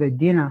probably want to have their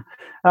dinner.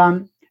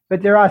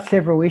 But there are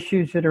several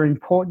issues that are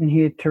important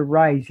here to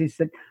raise. Is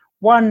that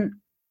one,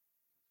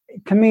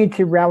 to me, it's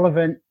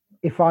irrelevant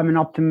if I'm an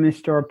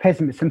optimist or a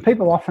pessimist. And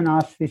people often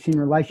ask this in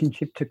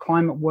relationship to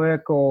climate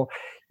work or,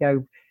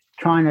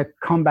 trying to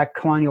combat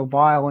colonial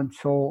violence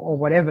or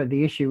whatever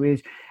the issue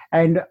is.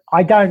 And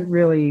I don't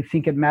really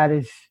think it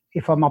matters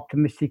if I'm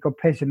optimistic or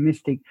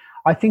pessimistic.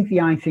 I think the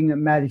only thing that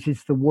matters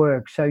is the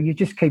work. So you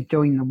just keep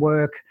doing the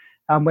work,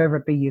 whether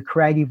it be your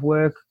creative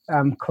work,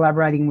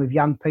 collaborating with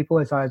young people,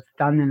 as I've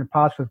done in the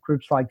past with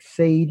groups like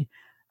SEED.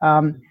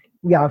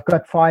 I've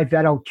got 5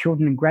 adult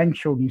children and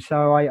grandchildren,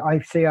 so I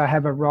see I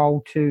have a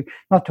role to,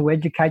 not to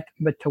educate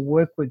them, but to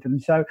work with them.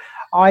 So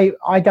I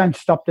don't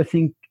stop to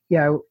think,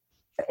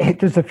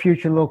 does the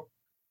future look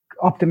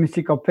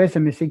optimistic or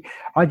pessimistic?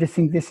 I just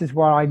think this is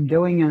what I'm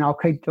doing, and I'll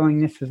keep doing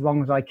this as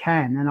long as I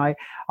can. And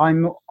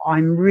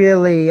I'm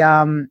really,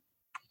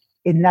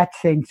 in that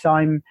sense,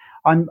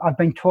 I've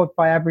been taught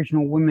by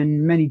Aboriginal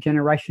women, many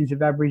generations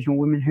of Aboriginal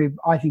women who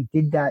I think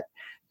did that.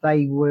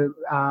 They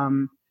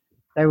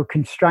were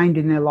constrained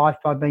in their life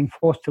by being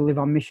forced to live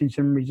on missions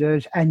and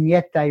reserves, and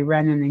yet they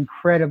ran an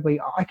incredibly,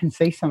 I can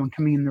see someone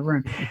coming in the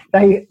room,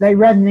 they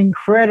ran an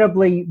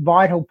incredibly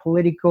vital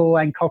political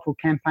and cultural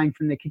campaign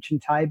from their kitchen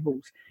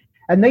tables.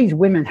 And these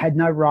women had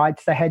no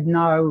rights. They had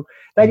no,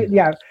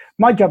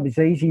 my job is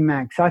easy,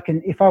 Max. I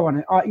can, if I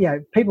want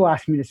to, people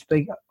ask me to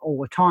speak all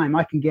the time.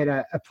 I can get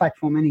a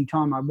platform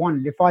anytime I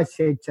want. If I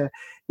said to,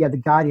 The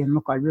Guardian,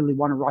 look, I really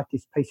want to write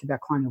this piece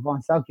about colonial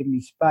violence, they'll give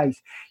me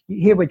space.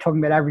 Here we're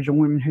talking about Aboriginal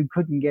women who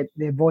couldn't get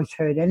their voice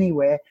heard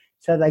anywhere.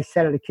 So they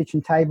sat at a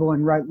kitchen table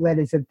and wrote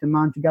letters of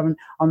demand to government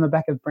on the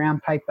back of brown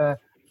paper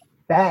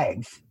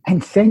bags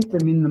and sent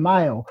them in the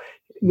mail,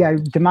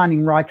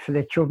 demanding rights for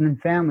their children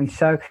and families.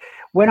 So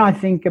when I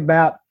think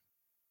about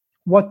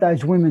what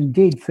those women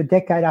did for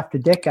decade after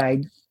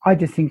decade, I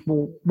just think,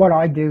 well, what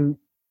I do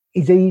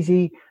is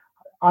easy.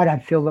 I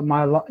don't feel that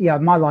my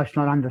life's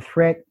not under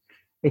threat.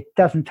 It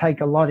doesn't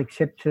take a lot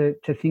except to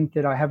think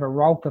that I have a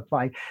role to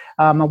play.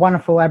 A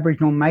wonderful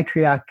Aboriginal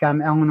matriarch,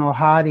 Eleanor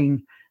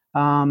Harding,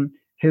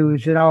 who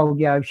was an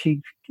old,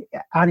 Auntie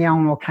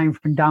Eleanor came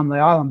from Darnley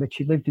Island, but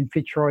she lived in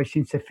Fitzroy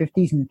since the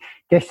 50s, and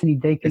Destiny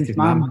Deacon's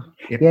mum,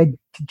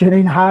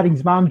 Janine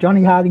Harding's mum,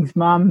 Johnny Harding's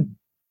mum,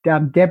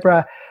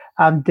 Deborah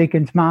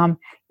Deacon's mum,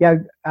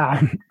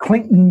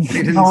 Clinton's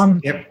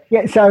mum.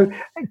 Yep. So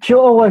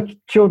all the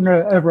children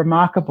are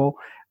remarkable.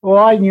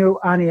 Well, I knew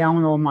Auntie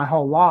Eleanor my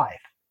whole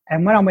life,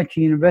 And when I went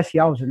to university,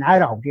 I was an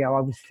adult. I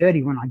was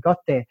 30 when I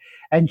got there.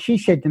 And she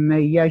said to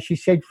me, she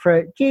said, for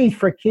a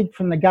kid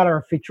from the gutter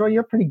of Fitzroy,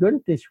 you're pretty good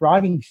at this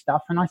writing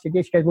stuff. And I said,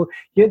 yes. She goes, well,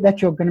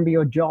 that's going to be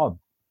your job.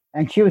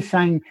 And she was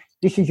saying,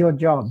 this is your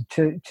job,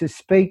 to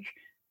speak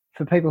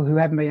for people who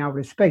haven't been able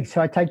to speak.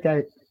 So I take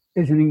that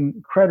as an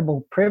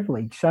incredible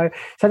privilege. So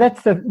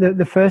that's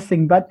the first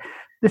thing. But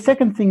the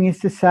second thing is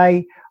to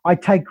say I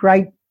take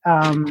great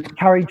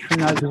courage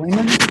from those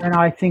women, and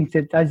I think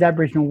that those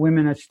Aboriginal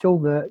women are still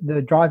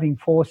the driving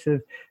force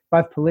of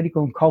both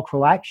political and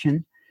cultural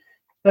action.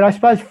 But I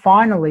suppose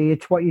finally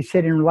it's what you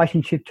said in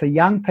relationship to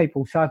young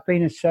people. So I've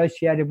been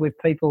associated with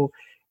people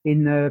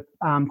in the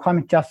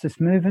climate justice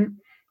movement.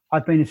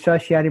 I've been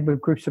associated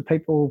with groups of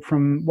people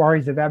from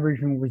Warriors of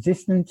Aboriginal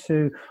Resistance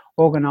who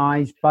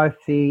organise both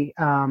the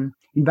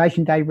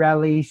Invasion Day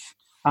rallies,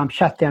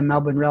 shutdown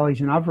Melbourne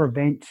rallies and other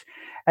events.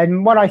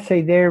 And what I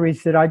see there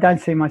is that I don't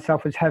see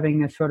myself as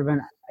having a sort of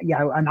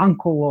an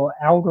uncle or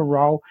elder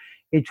role.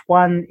 It's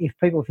one, if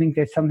people think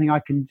there's something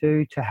I can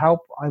do to help,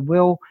 I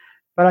will.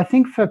 But I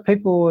think for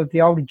people of the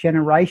older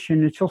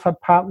generation, it's also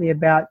partly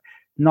about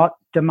not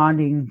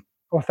demanding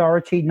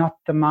authority, not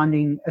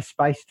demanding a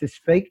space to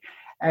speak.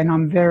 And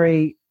I'm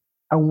very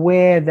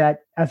aware that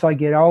as I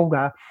get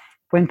older,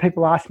 when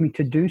people ask me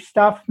to do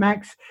stuff,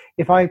 Max,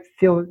 if I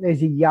feel that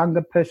there's a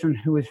younger person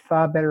who is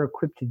far better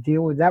equipped to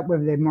deal with that,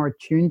 whether they're more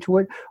attuned to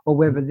it or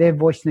whether their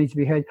voice needs to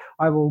be heard,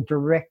 I will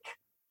direct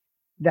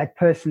that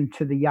person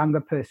to the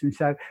younger person.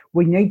 So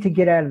we need to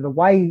get out of the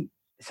way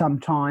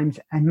sometimes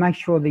and make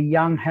sure the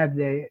young have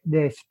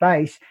their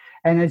space.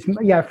 And as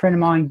a friend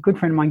of mine, good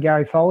friend of mine,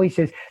 Gary Foley,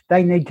 says,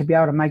 they need to be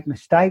able to make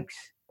mistakes.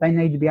 They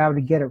need to be able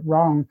to get it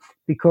wrong,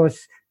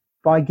 because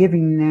by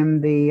giving them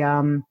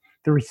the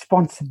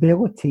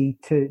responsibility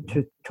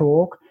to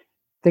talk,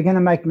 they're going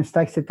to make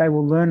mistakes that they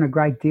will learn a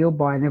great deal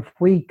by. And if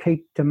we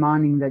keep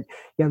demanding that,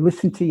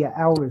 listen to your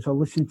elders or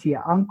listen to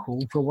your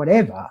uncles or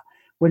whatever,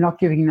 we're not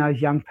giving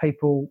those young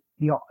people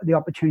the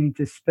opportunity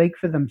to speak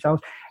for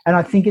themselves. And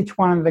I think it's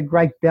one of the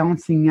great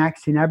balancing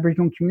acts in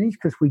Aboriginal communities,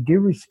 because we do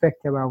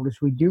respect our elders,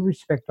 we do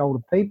respect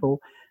older people.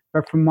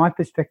 But from my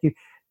perspective,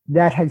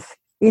 that has,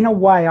 in a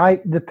way,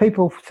 the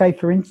people say,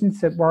 for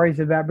instance, at Warriors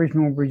of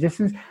Aboriginal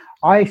Resistance,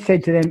 I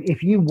said to them,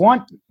 if you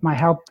want my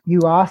help,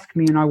 you ask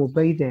me and I will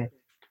be there.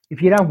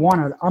 If you don't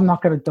want it, I'm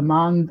not going to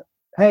demand,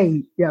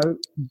 hey,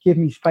 give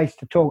me space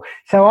to talk.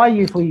 So I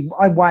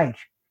wait.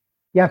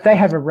 If they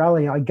have a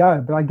rally, I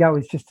go, but I go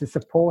as just a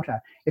supporter.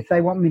 If they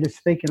want me to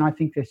speak and I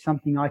think there's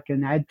something I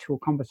can add to a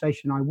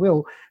conversation, I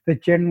will.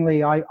 But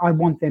generally, I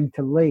want them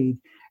to lead.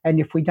 And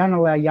if we don't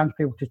allow young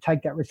people to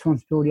take that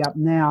responsibility up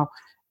now,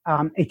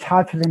 it's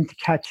hard for them to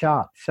catch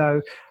up.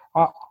 So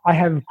I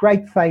have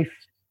great faith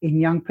in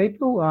young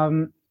people.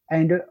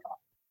 And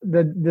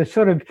the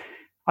sort of,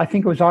 I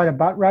think it was Ida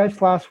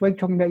Buttrose last week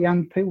talking about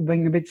young people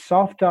being a bit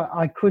soft.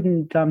 I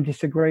couldn't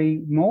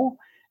disagree more.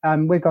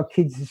 We've got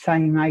kids the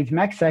same age,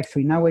 Max,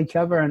 actually know each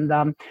other.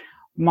 And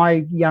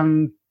my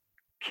young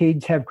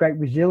kids have great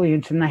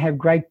resilience and they have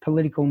great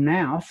political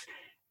nous.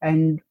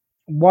 And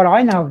what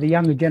I know of the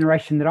younger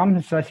generation that I'm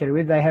associated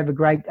with, they have a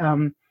great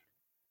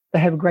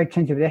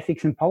sense of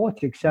ethics and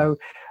politics. So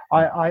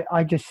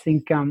I just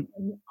think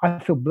I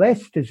feel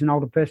blessed as an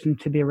older person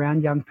to be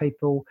around young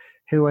people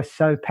who are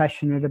so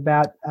passionate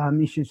about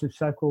issues of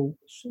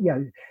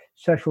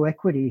social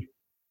equity.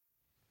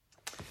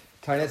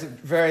 Tony, that's a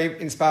very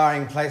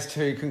inspiring place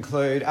to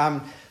conclude.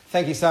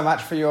 Thank you so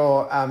much for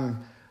your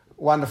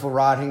wonderful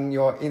writing,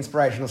 your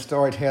inspirational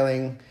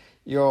storytelling,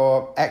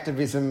 your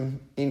activism,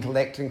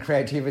 intellect and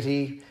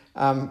creativity.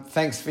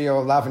 Thanks for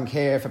your love and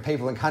care for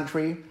people and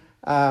country.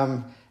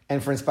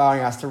 And for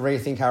inspiring us to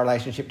rethink our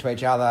relationship to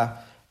each other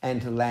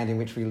and to the land in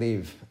which we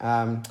live.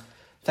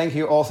 Thank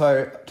you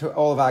also to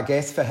all of our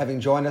guests for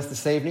having joined us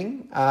this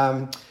evening.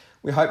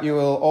 We hope you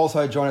will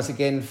also join us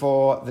again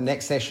for the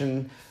next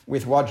session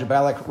with Roger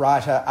Ballack,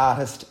 writer,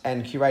 artist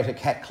and curator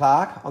Kat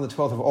Clark on the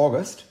 12th of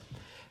August.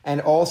 And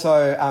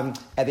also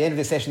at the end of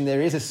this session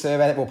there is a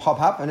survey that will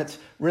pop up, and it's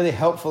really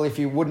helpful if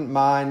you wouldn't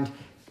mind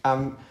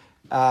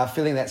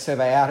filling that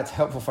survey out. It's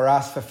helpful for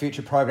us for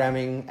future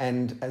programming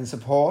and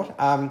support.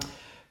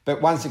 But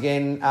once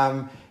again,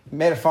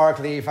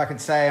 metaphorically, if I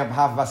could say on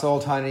behalf of us all,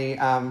 Tony,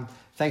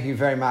 thank you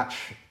very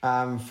much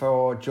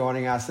for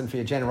joining us and for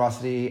your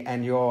generosity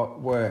and your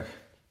work.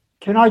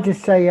 Can I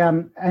just say,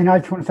 and I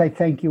just want to say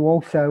thank you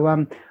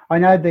also. I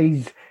know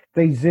these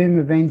Zoom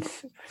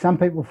events, some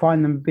people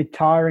find them a bit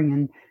tiring,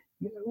 and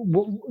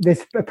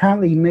there's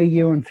apparently me,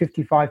 you and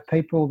 55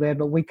 people there,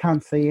 but we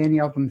can't see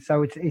any of them.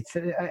 So it's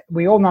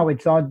we all know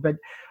it's odd, but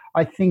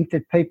I think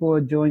that people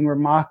are doing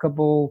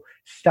remarkable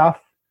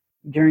stuff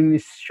during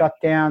this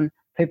shutdown.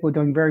 People are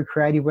doing very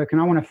creative work,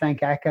 and I want to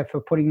thank ACCA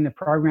for putting the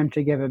program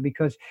together,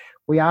 because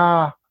we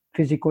are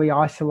physically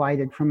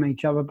isolated from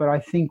each other. But I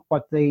think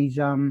what these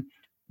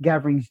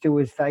gatherings do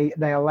is they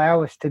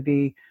allow us to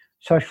be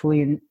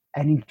socially and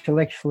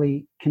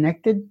intellectually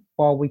connected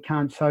while we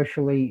can't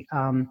socially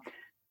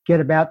get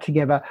about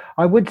together.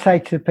 I would say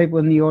to people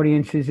in the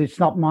audience is it's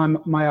not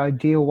my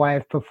ideal way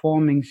of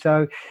performing.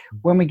 So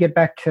when we get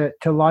back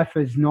to life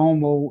as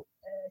normal,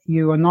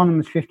 you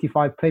anonymous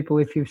 55 people,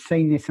 if you've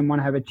seen this and want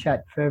to have a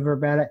chat further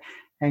about it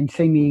and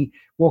see me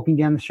walking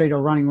down the street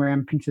or running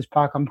around Princes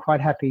Park, I'm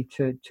quite happy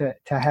to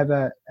have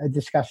a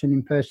discussion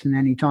in person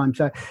anytime.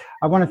 So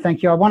I want to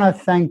thank you. I want to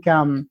thank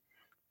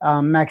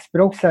Max,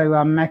 but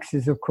also Max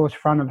is, of course,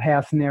 front of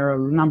house, and there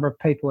are a number of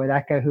people at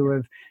ACCA who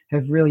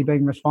have really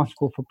been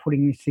responsible for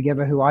putting this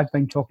together, who I've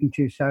been talking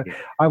to. So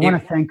I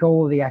want to thank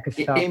all of the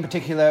ACCA staff. In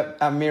particular,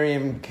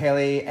 Miriam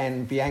Kelly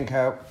and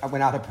Bianca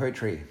Winata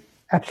Putri.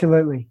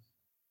 Absolutely.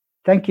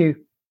 Thank you.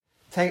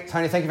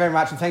 Tony, thank you very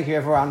much, and thank you,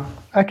 everyone.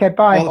 Okay,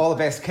 bye. All the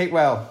best. Keep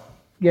well.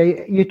 Yeah,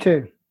 you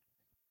too.